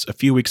higher-ups a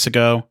few weeks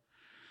ago.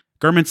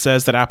 Gurman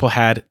says that Apple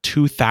had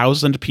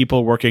 2,000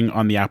 people working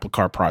on the Apple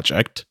Car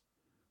project,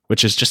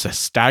 which is just a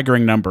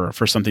staggering number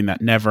for something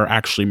that never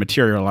actually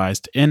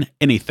materialized in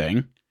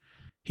anything.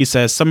 He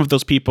says some of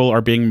those people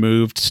are being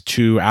moved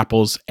to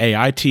Apple's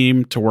AI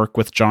team to work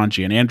with John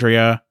G. and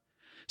Andrea.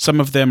 Some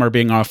of them are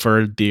being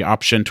offered the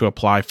option to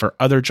apply for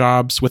other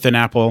jobs within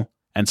Apple,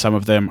 and some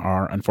of them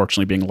are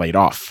unfortunately being laid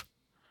off.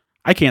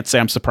 I can't say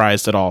I'm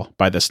surprised at all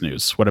by this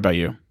news. What about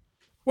you?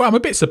 Well, I'm a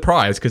bit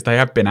surprised because they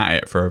have been at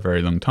it for a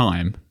very long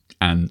time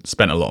and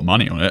spent a lot of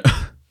money on it.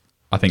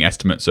 I think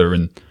estimates are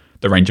in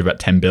the range of about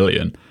 10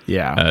 billion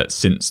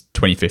since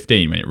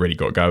 2015 when it really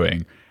got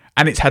going.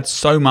 And it's had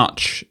so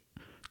much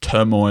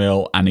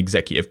turmoil and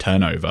executive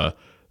turnover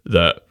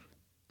that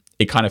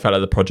it kind of felt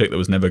like the project that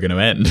was never going to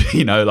end,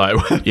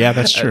 Yeah,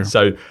 that's true.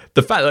 So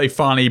the fact that they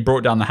finally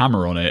brought down the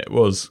hammer on it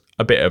was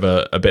a bit of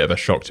a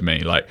shock to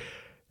me.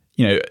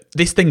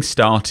 This thing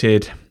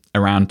started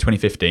around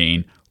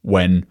 2015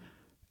 when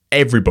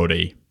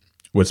everybody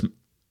was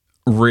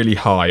really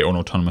high on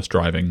autonomous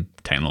driving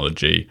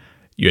technology.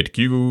 You had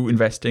Google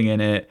investing in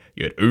it.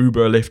 You had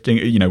Uber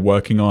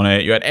working on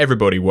it. You had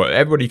everybody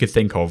you could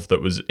think of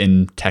that was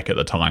in tech at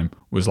the time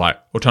was like,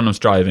 autonomous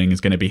driving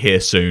is going to be here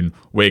soon.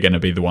 We're going to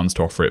be the ones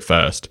to offer it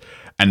first.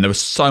 And there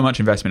was so much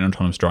investment in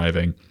autonomous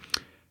driving.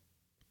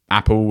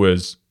 Apple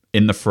was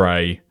in the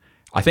fray.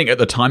 I think at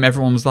the time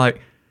everyone was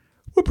like,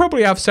 we'll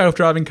probably have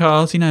self-driving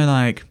cars,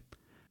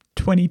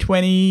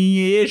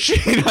 2020-ish.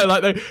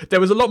 There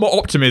was a lot more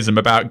optimism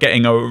about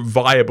getting a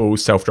viable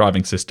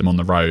self-driving system on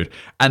the road.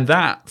 And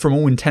that, from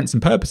all intents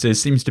and purposes,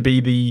 seems to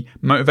be the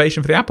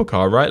motivation for the Apple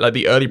Car, right? Like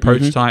the early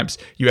prototypes,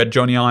 you had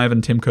Johnny Ive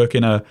and Tim Cook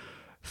in a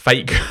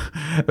fake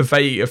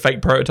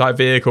prototype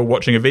vehicle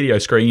watching a video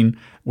screen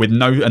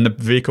and the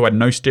vehicle had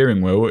no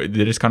steering wheel.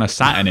 They just kind of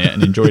sat in it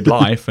and enjoyed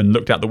life and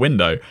looked out the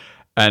window.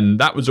 And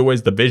that was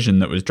always the vision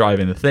that was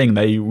driving the thing.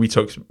 We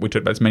talked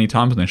about this many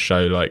times on this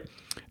show, like,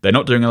 they're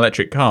not doing an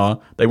electric car.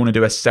 They want to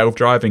do a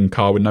self-driving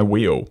car with no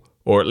wheel,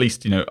 or at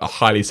least, a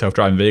highly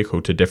self-driving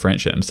vehicle to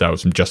differentiate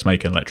themselves from just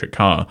making an electric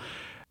car.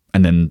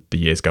 And then the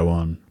years go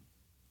on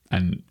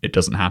and it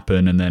doesn't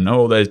happen. And then,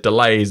 there's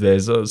delays.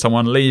 There's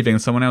someone leaving,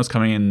 someone else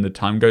coming in. The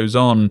time goes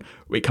on.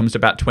 It comes to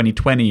about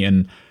 2020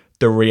 and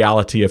the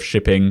reality of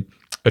shipping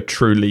a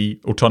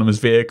truly autonomous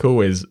vehicle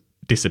is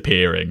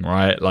disappearing,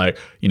 right?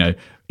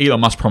 Elon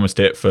Musk promised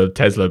it for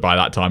Tesla by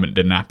that time, and it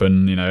didn't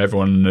happen.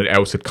 Everyone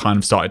else had kind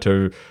of started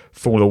to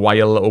fall away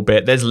a little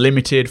bit. There's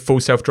limited full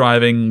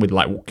self-driving with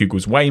like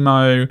Google's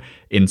Waymo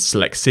in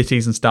select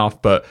cities and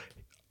stuff, but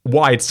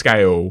wide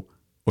scale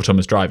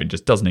autonomous driving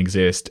just doesn't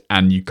exist.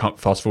 And you can't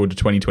fast forward to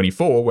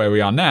 2024, where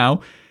we are now,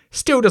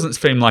 still doesn't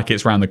seem like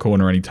it's around the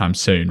corner anytime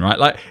soon, right?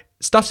 Like,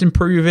 stuff's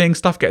improving,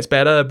 stuff gets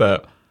better,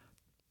 but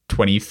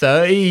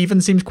 2030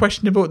 even seems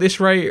questionable at this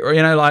rate. Or,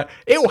 it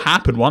will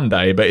happen one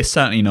day, but it's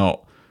certainly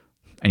not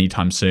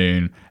anytime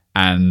soon.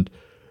 And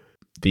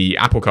the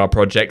Apple Car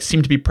project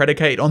seemed to be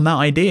predicated on that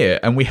idea.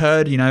 And we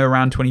heard,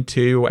 around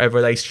 22 or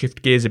whatever, they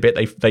shift gears a bit.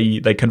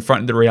 They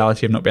confronted the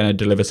reality of not being able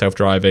to deliver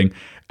self-driving,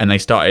 and they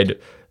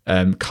started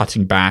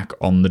cutting back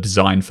on the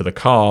design for the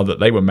car that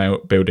they were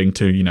building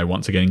to,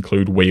 once again,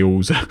 include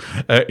wheels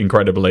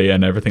incredibly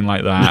and everything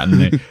like that.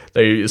 And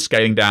they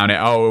scaling down it.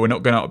 We're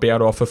not going to be able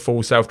to offer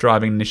full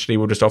self-driving initially.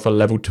 We'll just offer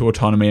level 2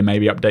 autonomy and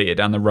maybe update it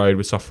down the road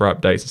with software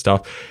updates and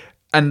stuff.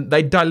 And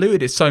they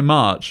diluted it so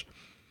much.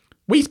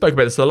 We spoke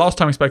about this. The last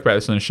time we spoke about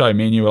this on the show,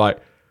 me and you were like,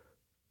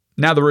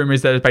 now the rumor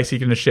is they're basically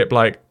going to ship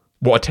like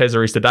what a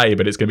Tesla is today,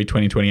 but it's going to be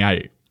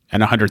 2028.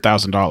 And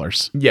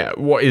 $100,000. Yeah.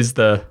 What is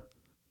the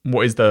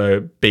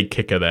big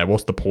kicker there?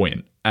 What's the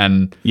point?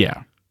 And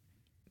yeah,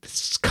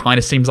 it kind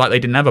of seems like they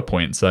didn't have a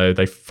point. So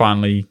they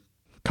finally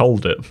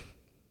culled it.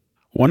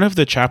 One of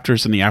the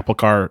chapters in the Apple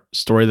Car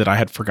story that I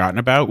had forgotten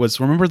about was,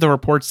 remember the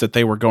reports that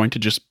they were going to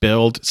just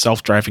build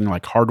self-driving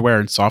like hardware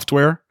and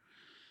software,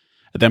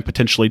 and then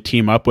potentially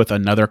team up with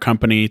another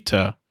company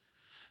to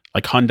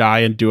like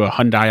Hyundai and do a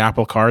Hyundai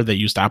Apple Car. They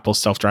used Apple's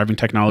self-driving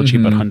technology,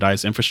 but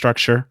Hyundai's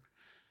infrastructure.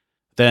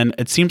 Then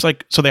it seems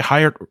like, so they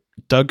hired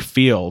Doug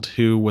Field,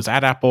 who was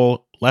at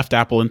Apple, left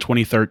Apple in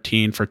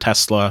 2013 for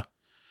Tesla,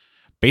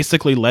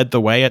 basically led the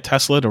way at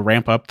Tesla to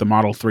ramp up the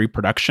Model 3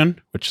 production,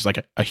 which is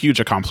like a huge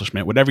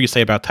accomplishment. Whatever you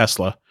say about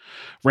Tesla,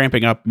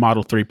 ramping up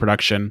Model 3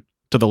 production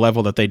to the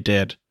level that they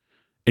did,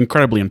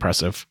 incredibly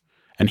impressive.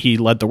 And he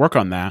led the work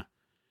on that.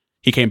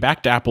 He came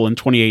back to Apple in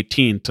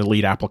 2018 to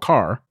lead Apple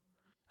Car.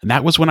 And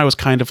that was when I was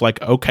kind of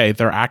like, okay,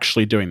 they're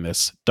actually doing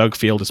this. Doug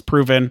Field is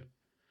proven.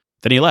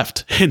 Then he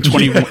left in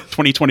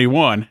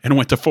 2021 and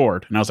went to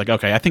Ford. And I was like,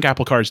 okay, I think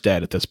Apple Car is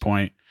dead at this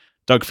point.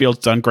 Doug Field's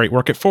done great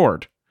work at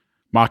Ford.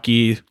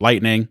 Mach-E,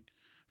 Lightning.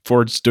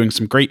 Ford's doing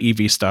some great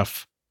EV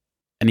stuff.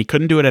 And he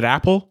couldn't do it at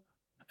Apple.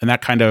 And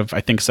that kind of,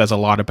 I think, says a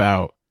lot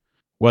about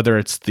whether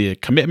it's the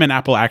commitment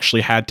Apple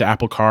actually had to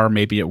Apple Car,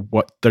 maybe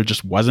there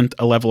just wasn't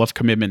a level of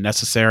commitment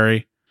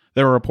necessary.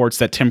 There were reports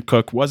that Tim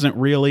Cook wasn't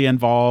really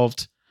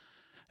involved,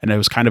 and it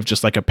was kind of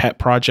just like a pet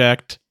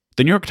project.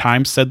 The New York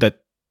Times said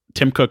that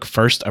Tim Cook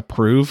first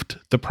approved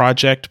the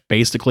project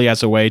basically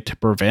as a way to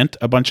prevent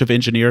a bunch of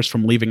engineers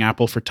from leaving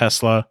Apple for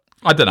Tesla.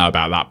 I don't know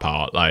about that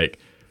part. Like,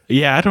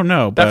 yeah, I don't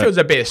know. That feels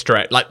a bit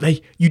stretch.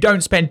 Like you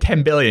don't spend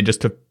 10 billion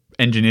just to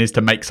engineers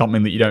to make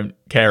something that you don't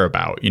care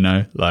about. You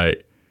know,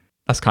 like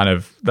that's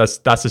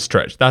a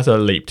stretch. That's a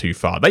leap too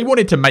far. They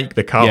wanted to make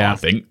the car. I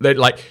think they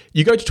like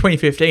you go to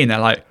 2015. They're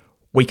like,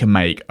 we can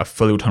make a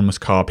fully autonomous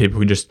car. People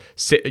can just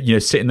sit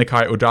in the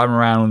car or drive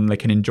around, and they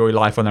can enjoy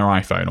life on their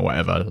iPhone or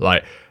whatever.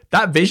 Like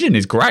that vision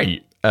is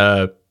great.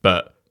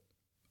 But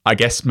I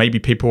guess maybe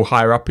people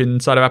higher up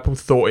inside of Apple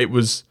thought it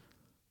was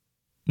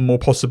more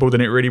possible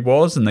than it really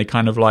was, and they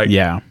kind of like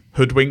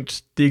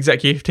hoodwinked the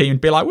executive team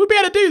and be like, we'll be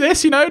able to do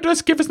this,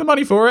 just give us the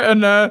money for it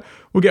and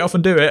we'll get off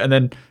and do it. And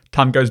then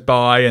time goes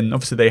by, and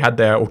obviously they had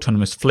their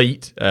autonomous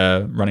fleet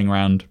running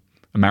around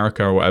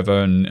America or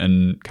whatever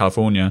and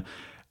California,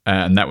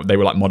 and that they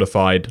were like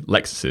modified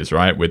Lexuses,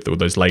 right, with all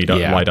those lidar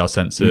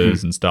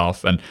sensors and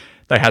stuff, and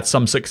they had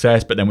some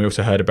success. But then we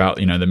also heard about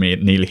them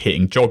nearly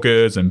hitting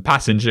joggers and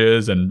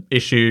passengers and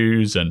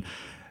issues, and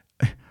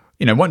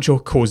once you're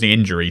causing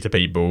injury to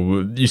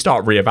people, you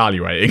start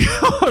reevaluating.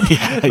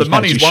 The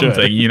money's one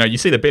thing, you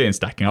see the billions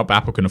stacking up.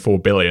 Apple can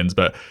afford billions,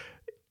 but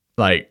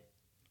like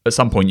at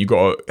some point you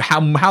got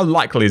how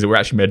likely is it we're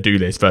actually going to do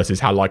this versus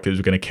how likely is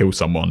it we're going to kill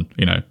someone,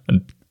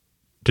 and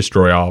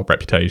destroy our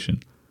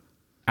reputation.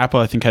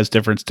 Apple, I think, has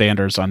different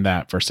standards on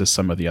that versus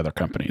some of the other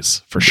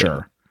companies, for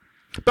sure.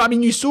 But I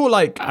mean, you saw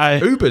like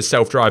Uber's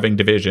self-driving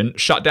division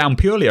shut down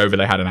purely over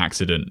they had an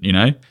accident.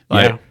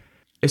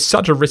 It's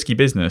such a risky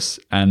business,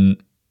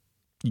 and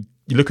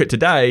you look at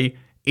today,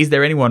 is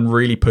there anyone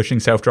really pushing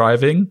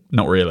self-driving?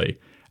 Not really.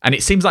 And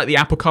it seems like the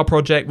Apple Car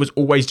project was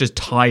always just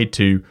tied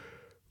to,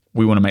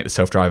 we want to make the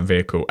self-driving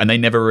vehicle. And they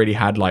never really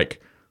had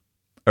like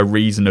a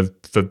reason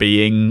for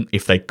being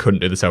if they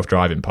couldn't do the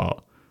self-driving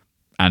part.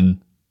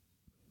 And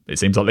it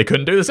seems like they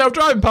couldn't do the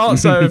self-driving part.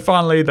 So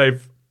finally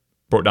they've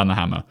brought down the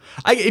hammer.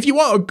 If you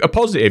want a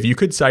positive, you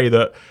could say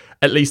that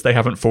at least they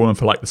haven't fallen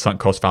for like the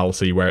sunk cost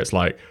fallacy where it's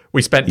like,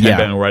 we spent 10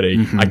 billion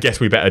already. I guess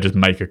we better just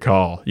make a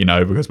car,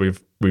 because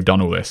we've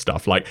done all this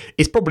stuff. Like,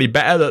 it's probably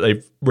better that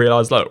they've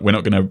realized, look, we're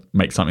not going to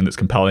make something that's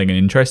compelling and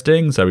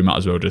interesting, so we might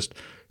as well just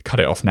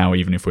cut it off now,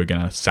 even if we're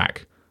going to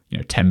sack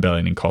 10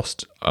 billion in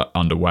cost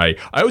underway.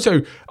 I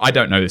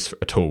don't know this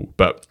at all,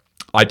 but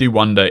I do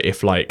wonder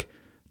if like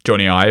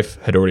Johnny Ive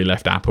had already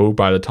left Apple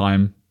by the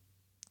time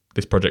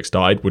this project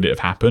started, would it have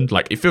happened?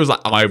 Like, it feels like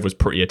Ive was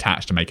pretty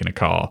attached to making a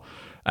car,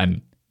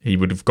 and he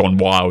would have gone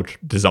wild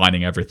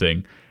designing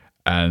everything,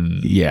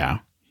 and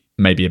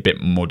maybe a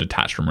bit more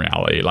detached from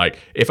reality. Like,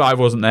 if I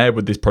wasn't there,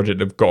 would this project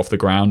have got off the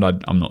ground?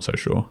 I'm not so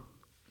sure.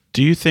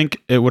 Do you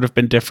think it would have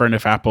been different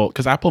if Apple,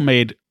 because Apple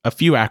made a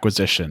few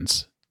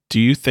acquisitions,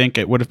 do you think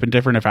it would have been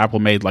different if Apple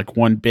made like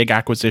one big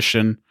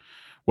acquisition,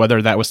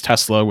 whether that was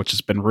Tesla, which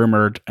has been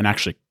rumored and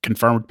actually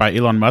confirmed by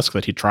Elon Musk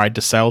that he tried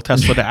to sell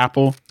Tesla to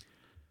Apple?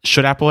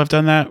 Should Apple have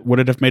done that? Would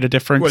it have made a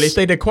difference? Well, if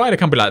they'd acquired a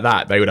company like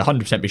that, they would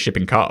 100% be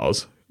shipping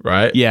cars,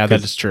 right? Yeah,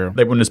 that is true.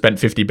 They wouldn't have spent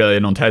 50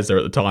 billion on Tesla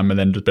at the time and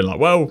then just been like,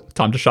 well,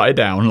 time to shut it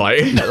down.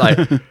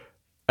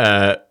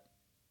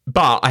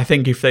 But I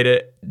think if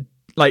they'd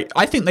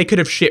I think they could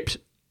have shipped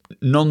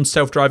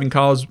non-self-driving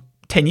cars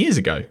 10 years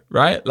ago,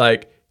 right?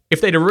 Like, if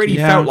they'd have really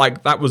felt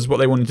like that was what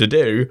they wanted to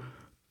do,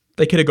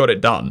 they could have got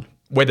it done.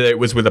 Whether it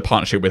was with a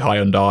partnership with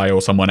Hyundai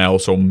or someone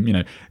else, or,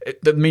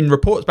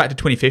 reports back to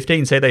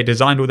 2015 say they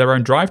designed all their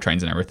own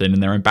drivetrains and everything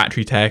and their own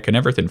battery tech and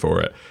everything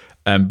for it.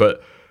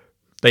 But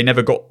they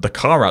never got the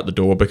car out the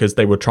door because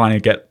they were trying to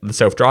get the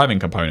self-driving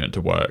component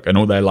to work. And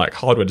all their like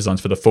hardware designs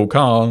for the full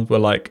car were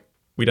like,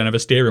 we don't have a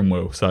steering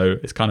wheel. So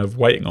it's kind of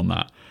waiting on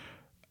that.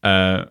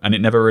 And it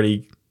never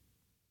really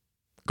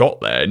got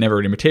there. It never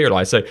really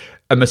materialized. So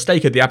a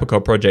mistake of the Apple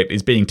Car project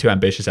is being too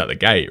ambitious at the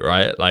gate,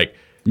 right? Like,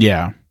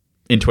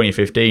 in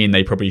 2015,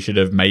 they probably should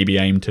have maybe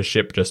aimed to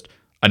ship just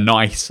a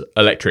nice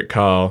electric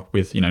car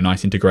with,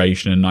 nice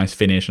integration and nice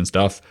finish and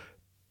stuff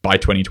by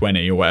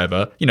 2020 or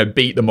whatever,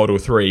 beat the Model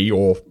 3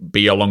 or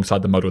be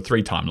alongside the Model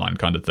 3 timeline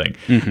kind of thing.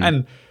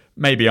 And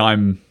maybe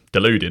I'm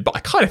deluded, but I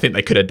kind of think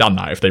they could have done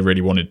that if they really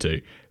wanted to.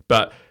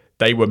 But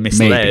they were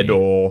misled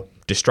or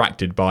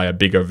distracted by a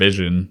bigger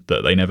vision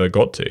that they never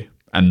got to.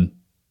 And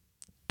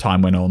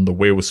time went on, the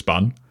wheels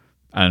spun,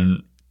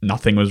 and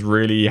nothing was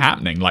really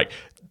happening. Like,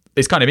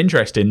 it's kind of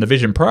interesting. The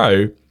Vision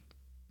Pro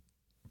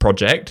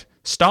project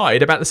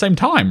started about the same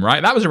time,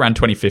 right? That was around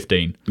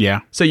 2015.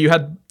 Yeah. So you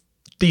had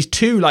these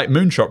two like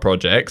moonshot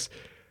projects,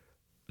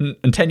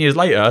 and 10 years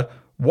later,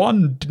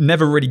 one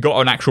never really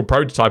got an actual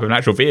prototype of an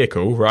actual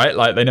vehicle, right?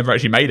 Like, they never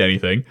actually made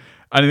anything,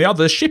 and the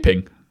other's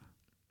shipping.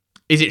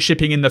 Is it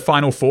shipping in the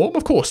final form?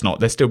 Of course not.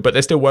 They're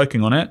still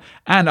working on it,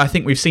 and I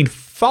think we've seen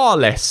far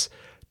less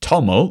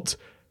tumult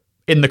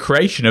in the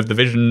creation of the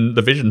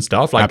vision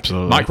stuff. Like,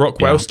 absolutely. Mike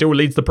Rockwell still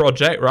leads the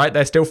project, right?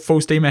 They're still full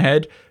steam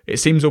ahead. It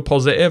seems all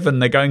positive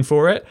and they're going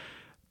for it.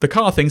 The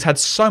car things had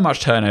so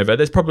much turnover.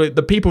 There's probably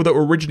the people that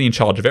were originally in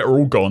charge of it are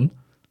all gone.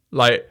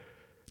 Like,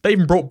 they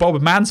even brought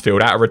Bob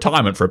Mansfield out of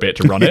retirement for a bit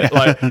to run it.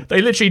 Like, they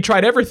literally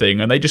tried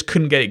everything and they just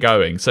couldn't get it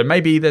going. So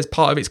maybe there's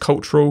part of it's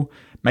cultural.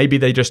 Maybe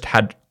they just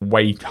had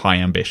way high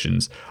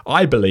ambitions.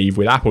 I believe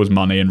with Apple's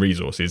money and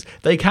resources,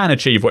 they can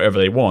achieve whatever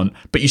they want,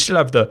 but you still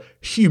have the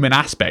human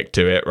aspect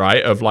to it,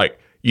 right? Of like,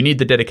 you need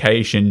the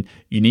dedication,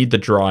 you need the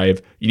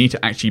drive, you need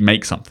to actually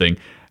make something,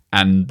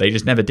 and they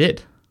just never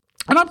did.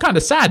 And I'm kind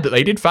of sad that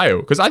they did fail,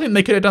 because I think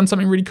they could have done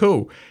something really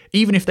cool.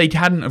 Even if they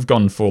hadn't have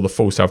gone for the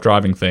full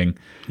self-driving thing.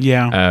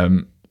 Yeah.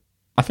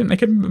 I think they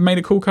could have made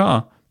a cool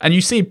car. And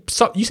you see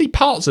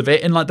parts of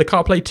it in like the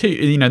CarPlay 2,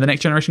 you know, the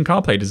next generation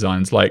CarPlay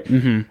designs. Like,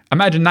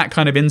 imagine that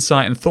kind of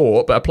insight and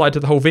thought, but applied to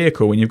the whole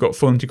vehicle when you've got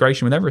full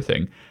integration with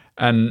everything.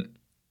 And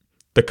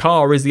the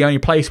car is the only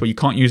place where you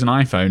can't use an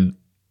iPhone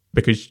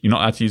because you're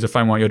not allowed to use a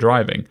phone while you're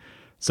driving.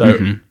 So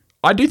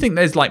I do think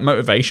there's like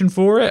motivation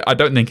for it. I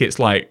don't think it's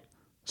like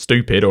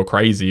stupid or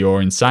crazy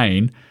or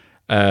insane.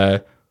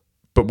 But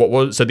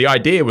so the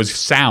idea was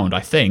sound, I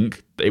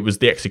think. It was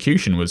the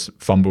execution was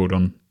fumbled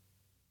on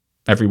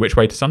every which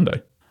way to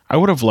Sunday. I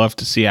would have loved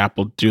to see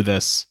Apple do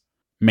this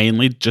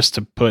mainly just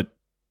to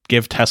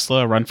give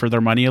Tesla a run for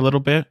their money a little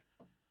bit.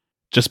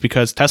 Just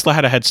because Tesla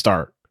had a head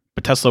start,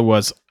 but Tesla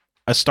was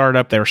a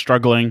startup. They were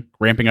struggling,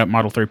 ramping up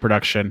Model 3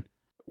 production.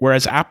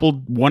 Whereas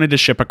Apple wanted to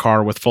ship a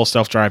car with full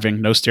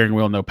self-driving, no steering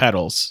wheel, no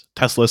pedals.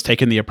 Tesla's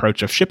taken the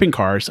approach of shipping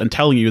cars and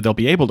telling you they'll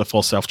be able to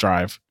full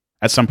self-drive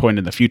at some point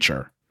in the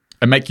future.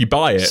 And make you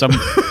buy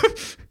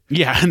it.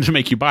 Yeah, and to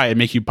make you buy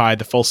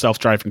the full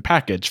self-driving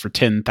package for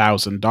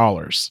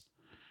 $10,000.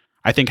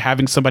 I think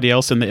having somebody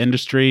else in the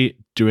industry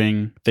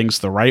doing things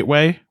the right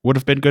way would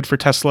have been good for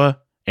Tesla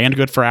and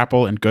good for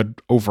Apple and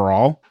good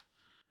overall.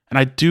 And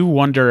I do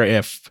wonder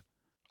if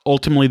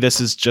ultimately this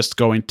is just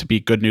going to be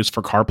good news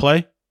for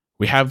CarPlay.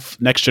 We have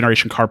next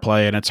generation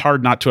CarPlay, and it's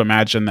hard not to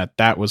imagine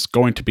that was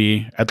going to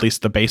be at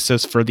least the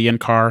basis for the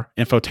in-car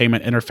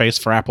infotainment interface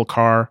for Apple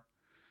Car.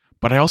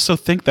 But I also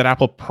think that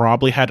Apple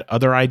probably had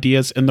other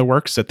ideas in the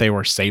works that they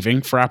were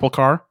saving for Apple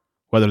Car,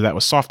 whether that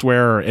was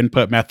software or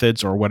input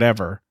methods or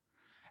whatever.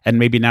 And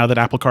maybe now that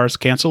Apple Car is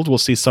canceled, we'll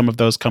see some of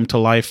those come to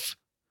life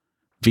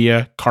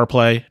via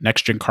CarPlay,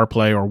 next-gen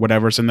CarPlay, or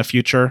whatever's in the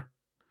future.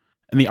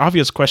 And the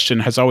obvious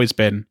question has always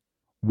been,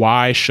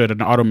 why should an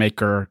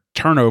automaker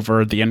turn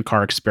over the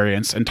in-car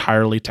experience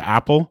entirely to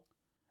Apple,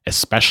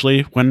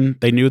 especially when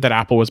they knew that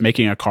Apple was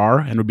making a car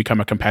and would become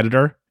a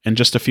competitor in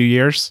just a few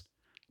years?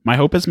 My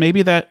hope is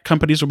maybe that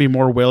companies will be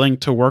more willing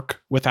to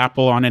work with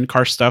Apple on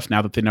in-car stuff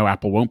now that they know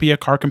Apple won't be a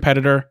car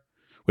competitor,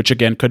 which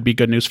again could be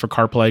good news for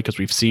CarPlay because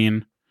we've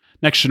seen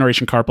next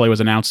generation CarPlay was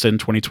announced in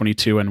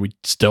 2022 and we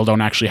still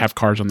don't actually have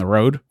cars on the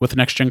road with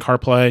next gen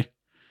CarPlay.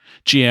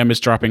 GM is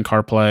dropping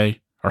CarPlay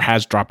or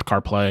has dropped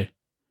CarPlay.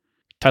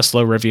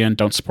 Tesla, Rivian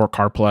don't support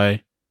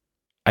CarPlay.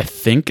 I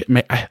think,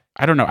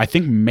 I don't know, I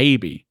think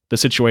maybe the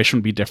situation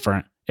would be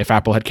different if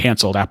Apple had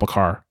canceled Apple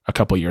Car a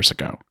couple years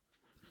ago.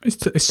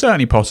 It's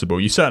certainly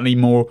possible. You're certainly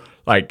more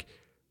like,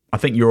 I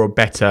think you're a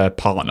better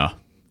partner,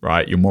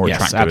 right? You're more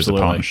attractive as a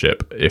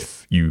partnership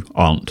if you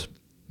aren't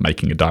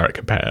making a direct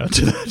compare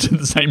to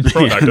the same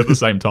product at the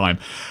same time.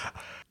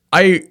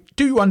 I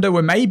do wonder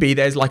where maybe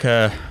there's like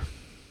now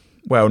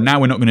we're not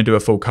going to do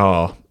a full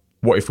car.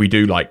 What if we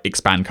do like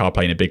expand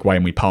CarPlay in a big way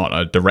and we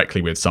partner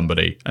directly with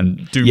somebody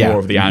and do more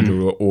of the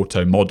Android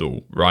Auto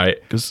model,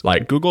 right? Because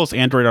like Google's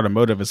Android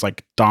Automotive is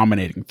like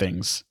dominating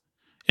things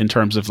in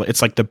terms of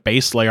it's like the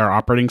base layer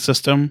operating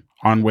system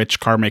on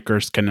which car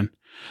makers can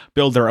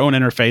build their own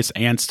interface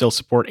and still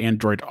support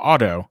Android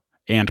Auto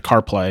and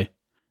CarPlay.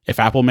 If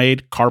Apple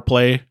made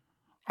CarPlay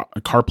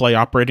a CarPlay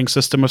operating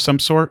system of some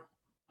sort,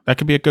 that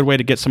could be a good way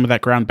to get some of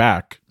that ground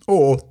back.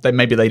 Or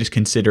maybe they just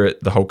consider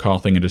it the whole car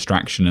thing a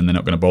distraction and they're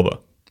not going to bother.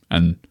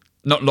 And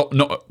not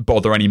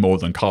bother any more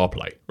than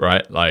CarPlay,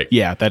 right? Like,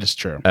 yeah, that is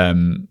true.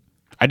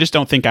 I just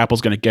don't think Apple's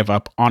going to give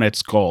up on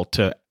its goal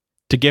to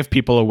give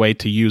people a way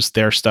to use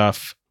their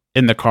stuff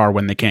in the car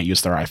when they can't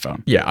use their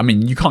iPhone. Yeah, I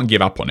mean, you can't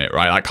give up on it,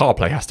 right? Like,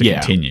 CarPlay has to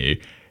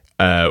continue.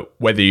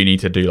 Whether you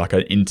need to do like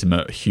an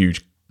intimate,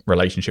 huge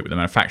relationship with the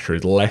manufacturer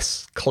is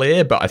less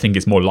clear, but I think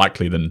it's more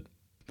likely than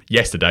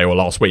yesterday or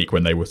last week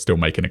when they were still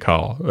making a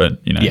car. And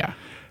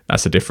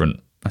that's just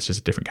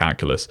a different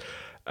calculus.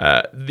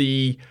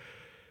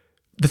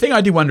 The thing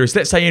I do wonder is,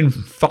 let's say in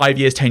 5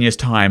 years, 10 years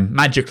time,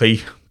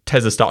 magically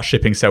Tesla starts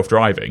shipping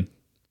self-driving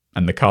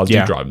and the cars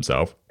do drive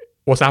themselves.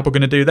 What's Apple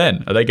going to do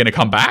then? Are they going to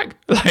come back?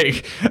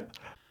 Like,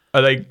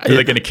 are they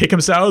going to kick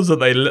themselves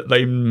that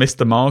they missed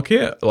the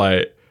market?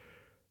 Like,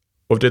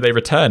 or do they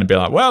return and be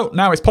like, well,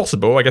 now it's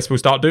possible, I guess we'll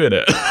start doing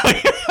it?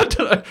 I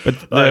don't know.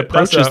 But the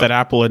approaches that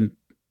Apple and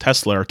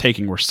Tesla are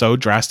taking were so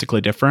drastically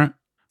different,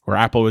 where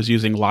Apple was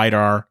using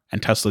LiDAR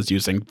and Tesla's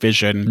using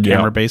vision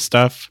camera-based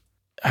stuff.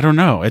 I don't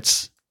know.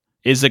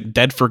 Is it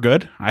dead for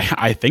good?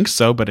 I think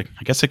so, but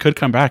I guess it could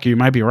come back. You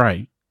might be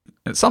right.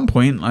 At some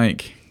point,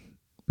 like,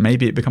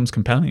 maybe it becomes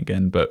compelling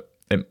again, but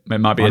it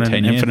might be a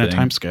 10-year infinite thing.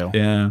 timescale.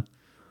 Yeah.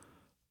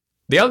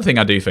 The other thing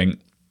I do think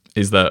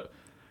is that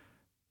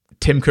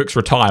Tim Cook's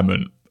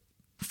retirement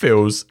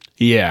feels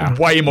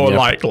way more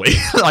likely.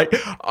 Like,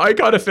 I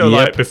kind of feel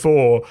like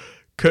before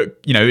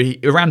Cook,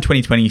 around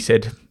 2020, he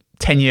said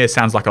 10 years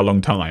sounds like a long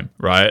time,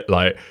 right?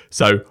 Like,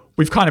 so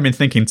we've kind of been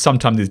thinking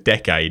sometime this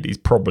decade he's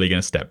probably going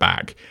to step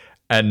back.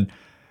 And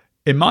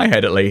in my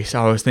head, at least,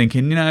 I was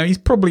thinking, he's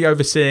probably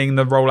overseeing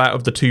the rollout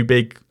of the two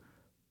big,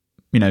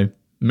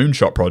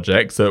 moonshot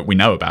projects that we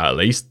know about, at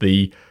least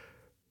the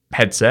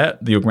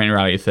headset, the augmented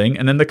reality thing,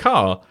 and then the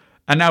car.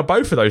 And now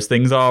both of those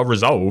things are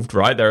resolved,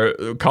 right?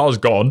 The car's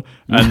gone,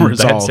 and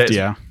Resolved, the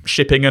headset's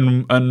shipping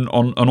and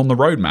on the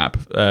roadmap,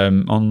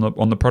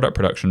 on the product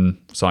production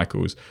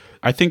cycles.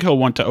 I think he'll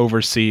want to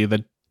oversee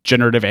the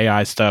generative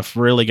AI stuff,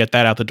 really get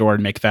that out the door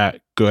and make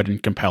that good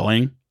and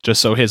compelling, just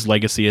so his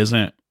legacy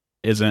isn't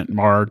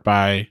marred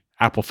by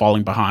Apple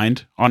falling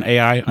behind on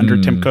AI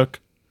under Tim Cook.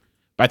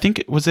 But I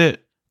think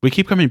we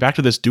keep coming back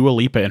to this Dua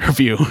Lipa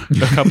interview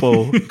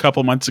a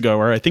couple months ago,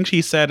 where I think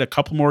she said a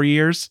couple more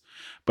years,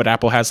 but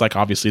Apple has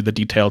obviously the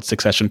detailed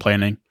succession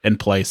planning in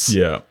place.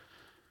 Yeah.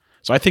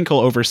 So I think he'll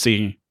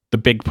oversee the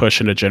big push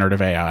into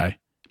generative AI,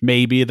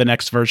 maybe the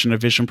next version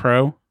of Vision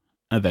Pro,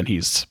 and then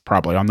he's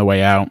probably on the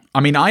way out.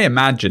 I mean, I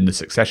imagine the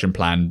succession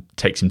plan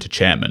takes him to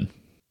chairman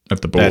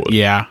of the board.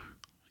 Yeah.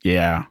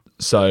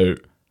 So,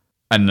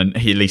 and then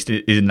he at least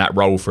is in that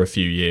role for a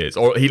few years,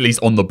 or he at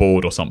least on the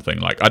board or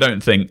something. I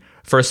don't think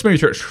for a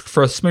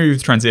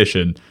smooth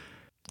transition,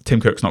 Tim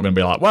Cook's not going to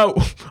be like, well,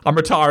 I'm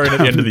retiring at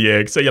the end of the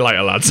year. See you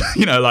later, lads.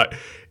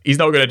 He's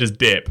not going to just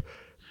dip.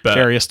 But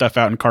carry his stuff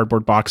out in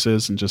cardboard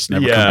boxes and just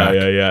never come back.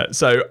 Yeah.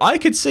 So I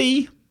could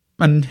see,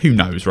 and who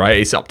knows, right?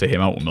 It's up to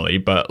him ultimately.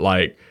 But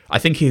I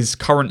think his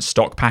current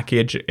stock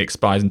package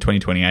expires in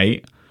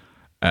 2028.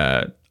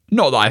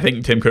 Not that I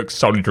think Tim Cook's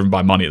solely driven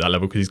by money at that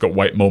level, because he's got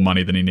way more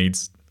money than he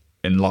needs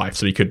in life,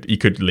 so he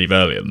could leave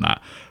earlier than that.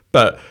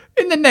 But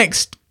in the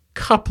next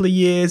couple of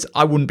years,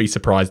 I wouldn't be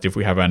surprised if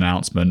we have an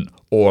announcement,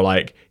 or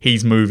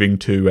he's moving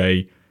to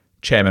a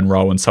chairman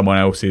role and someone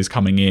else is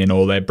coming in,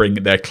 or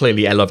they're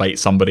clearly elevate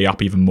somebody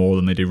up even more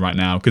than they do right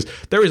now, because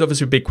there is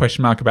obviously a big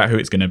question mark about who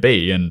it's going to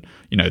be. And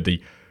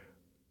the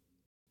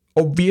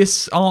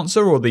obvious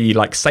answer, or the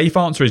safe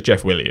answer, is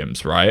Jeff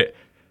Williams, right?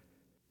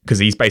 Because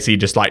he's basically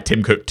just like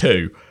Tim Cook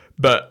too.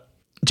 But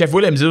Jeff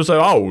Williams is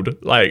also old.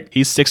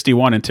 He's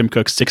 61 and Tim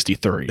Cook's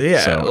 63.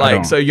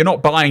 Yeah, so you're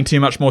not buying too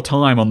much more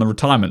time on the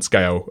retirement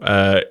scale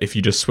if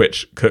you just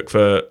switch Cook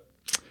for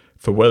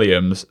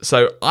Williams.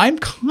 So I'm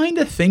kind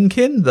of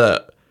thinking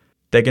that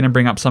they're going to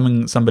bring up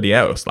somebody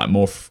else,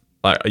 more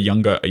a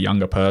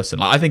younger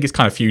person. I think it's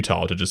kind of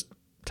futile to just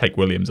take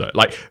Williams out.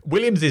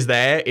 Williams is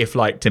there if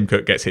Tim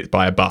Cook gets hit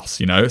by a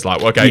bus.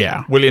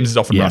 It's Williams is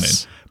off and running.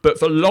 But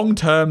for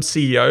long-term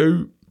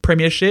CEO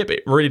premiership,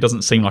 it really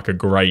doesn't seem like a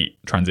great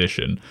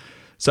transition.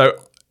 So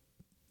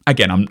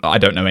again, I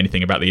don't know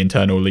anything about the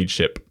internal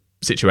leadership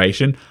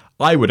situation.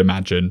 I would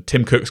imagine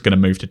Tim Cook's going to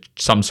move to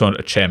some sort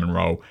of chairman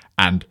role,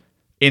 and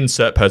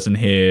insert person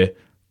here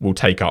will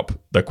take up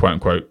the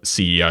quote-unquote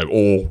CEO,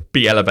 or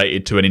be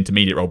elevated to an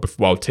intermediate role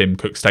while Tim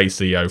Cook stays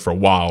CEO for a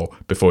while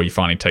before he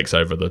finally takes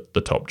over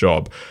the top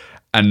job.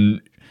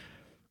 And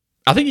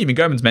I think even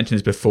Gurman's mentioned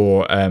this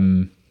before,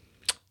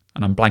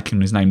 and I'm blanking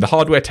on his name. The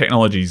hardware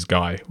technologies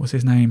guy. What's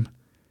his name?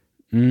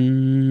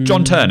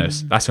 John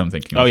Turnus. That's what I'm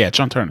thinking of. Oh, yeah,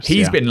 John Turnus.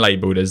 He's been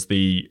labelled as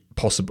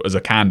as a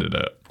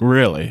candidate.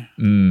 Really?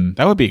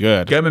 That would be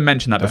good. Gurman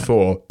mentioned that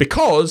before,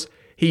 because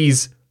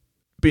he's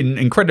been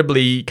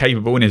incredibly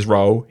capable in his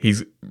role.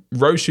 He's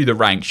rose through the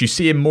ranks. You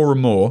see him more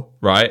and more,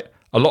 right?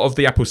 A lot of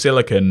the Apple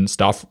Silicon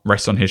stuff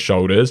rests on his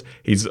shoulders.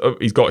 He's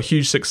got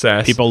huge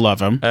success. People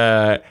love him.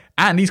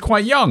 And he's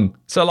quite young.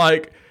 So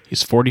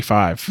he's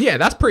 45. Yeah,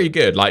 that's pretty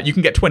good. You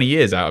can get 20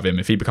 years out of him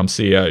if he becomes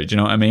CEO. Do you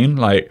know what I mean?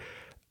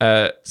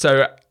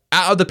 So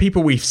out of the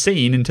people we've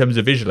seen in terms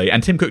of visually,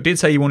 and Tim Cook did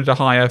say he wanted to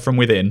hire from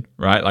within,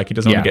 right? He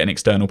doesn't want to get an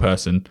external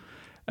person.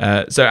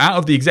 So out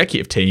of the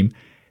executive team,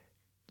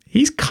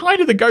 he's kind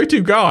of the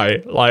go-to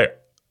guy,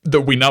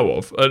 that we know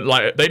of.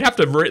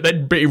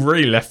 They'd be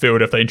really left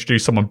field if they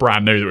introduced someone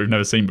brand new that we've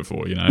never seen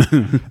before,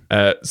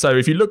 So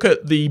if you look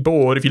at the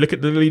board, if you look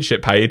at the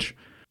leadership page,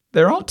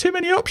 there aren't too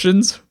many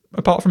options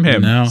apart from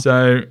him. No.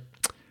 So,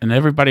 and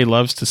everybody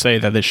loves to say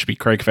that this should be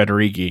Craig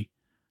Federighi.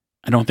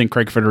 I don't think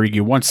Craig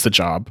Federighi wants the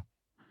job.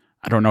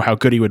 I don't know how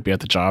good he would be at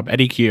the job.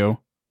 Eddie Q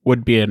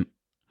would be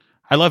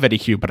I love Eddie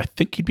Q, but I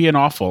think he'd be an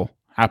awful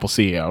Apple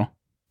CEO.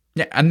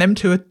 Yeah, and them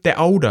two, they're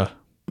older.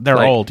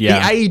 They're old,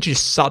 yeah. The age is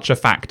such a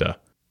factor.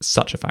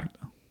 Such a factor.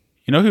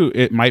 You know who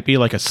it might be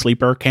a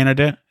sleeper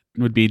candidate?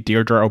 Would be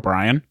Deirdre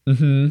O'Brien.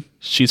 Mm-hmm.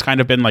 She's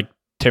kind of been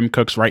Tim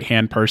Cook's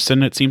right-hand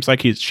person. It seems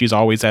like she's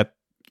always at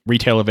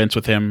retail events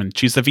with him, and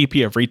she's the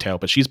VP of retail,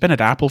 but she's been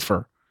at Apple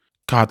for,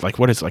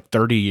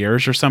 30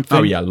 years or something?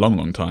 Oh, yeah,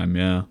 long time,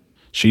 yeah.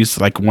 She's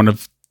one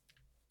of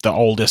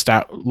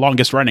the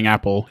longest running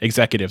Apple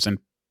executives and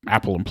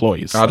Apple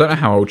employees. I don't know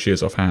how old she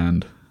is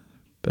offhand,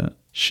 but...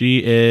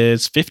 She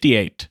is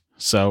 58,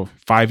 so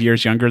 5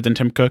 years younger than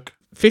Tim Cook.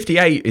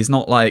 58 is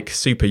not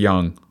super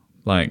young,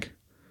 to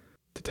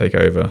take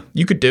over.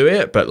 You could do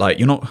it, but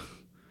you're not...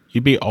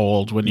 You'd be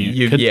old when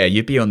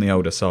you'd be on the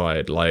older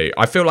side.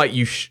 I feel like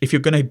if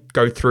you're going to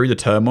go through the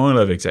turmoil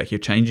of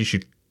executive change, you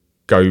should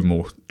go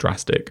more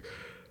drastic.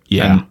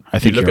 Yeah, and I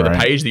think if you look at the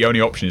page, the only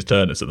option is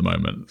Turnus at the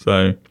moment.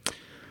 So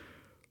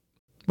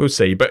we'll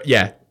see. But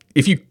yeah,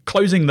 if you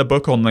closing the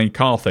book on the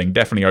car thing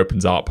definitely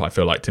opens up, I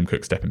feel like Tim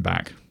Cook stepping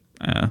back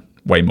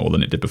way more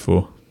than it did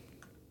before.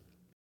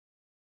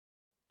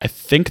 I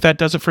think that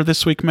does it for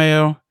this week,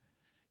 Mayo.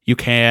 You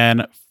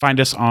can find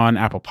us on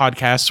Apple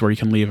Podcasts, where you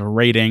can leave a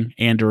rating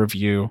and a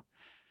review,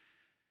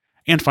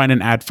 and find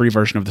an ad-free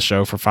version of the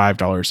show for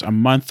 $5 a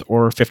month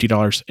or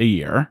 $50 a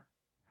year.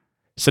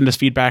 Send us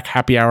feedback,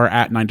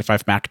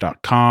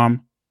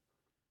 happyhour@9to5mac.com.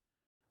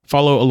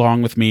 Follow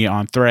along with me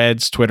on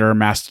Threads, Twitter,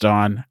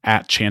 Mastodon,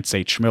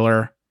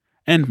 @ChanceHMiller.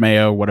 And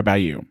Mayo, what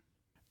about you?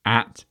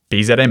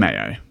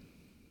 @BZAMayo.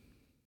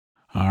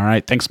 All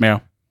right, thanks,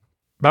 Mayo.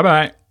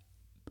 Bye-bye.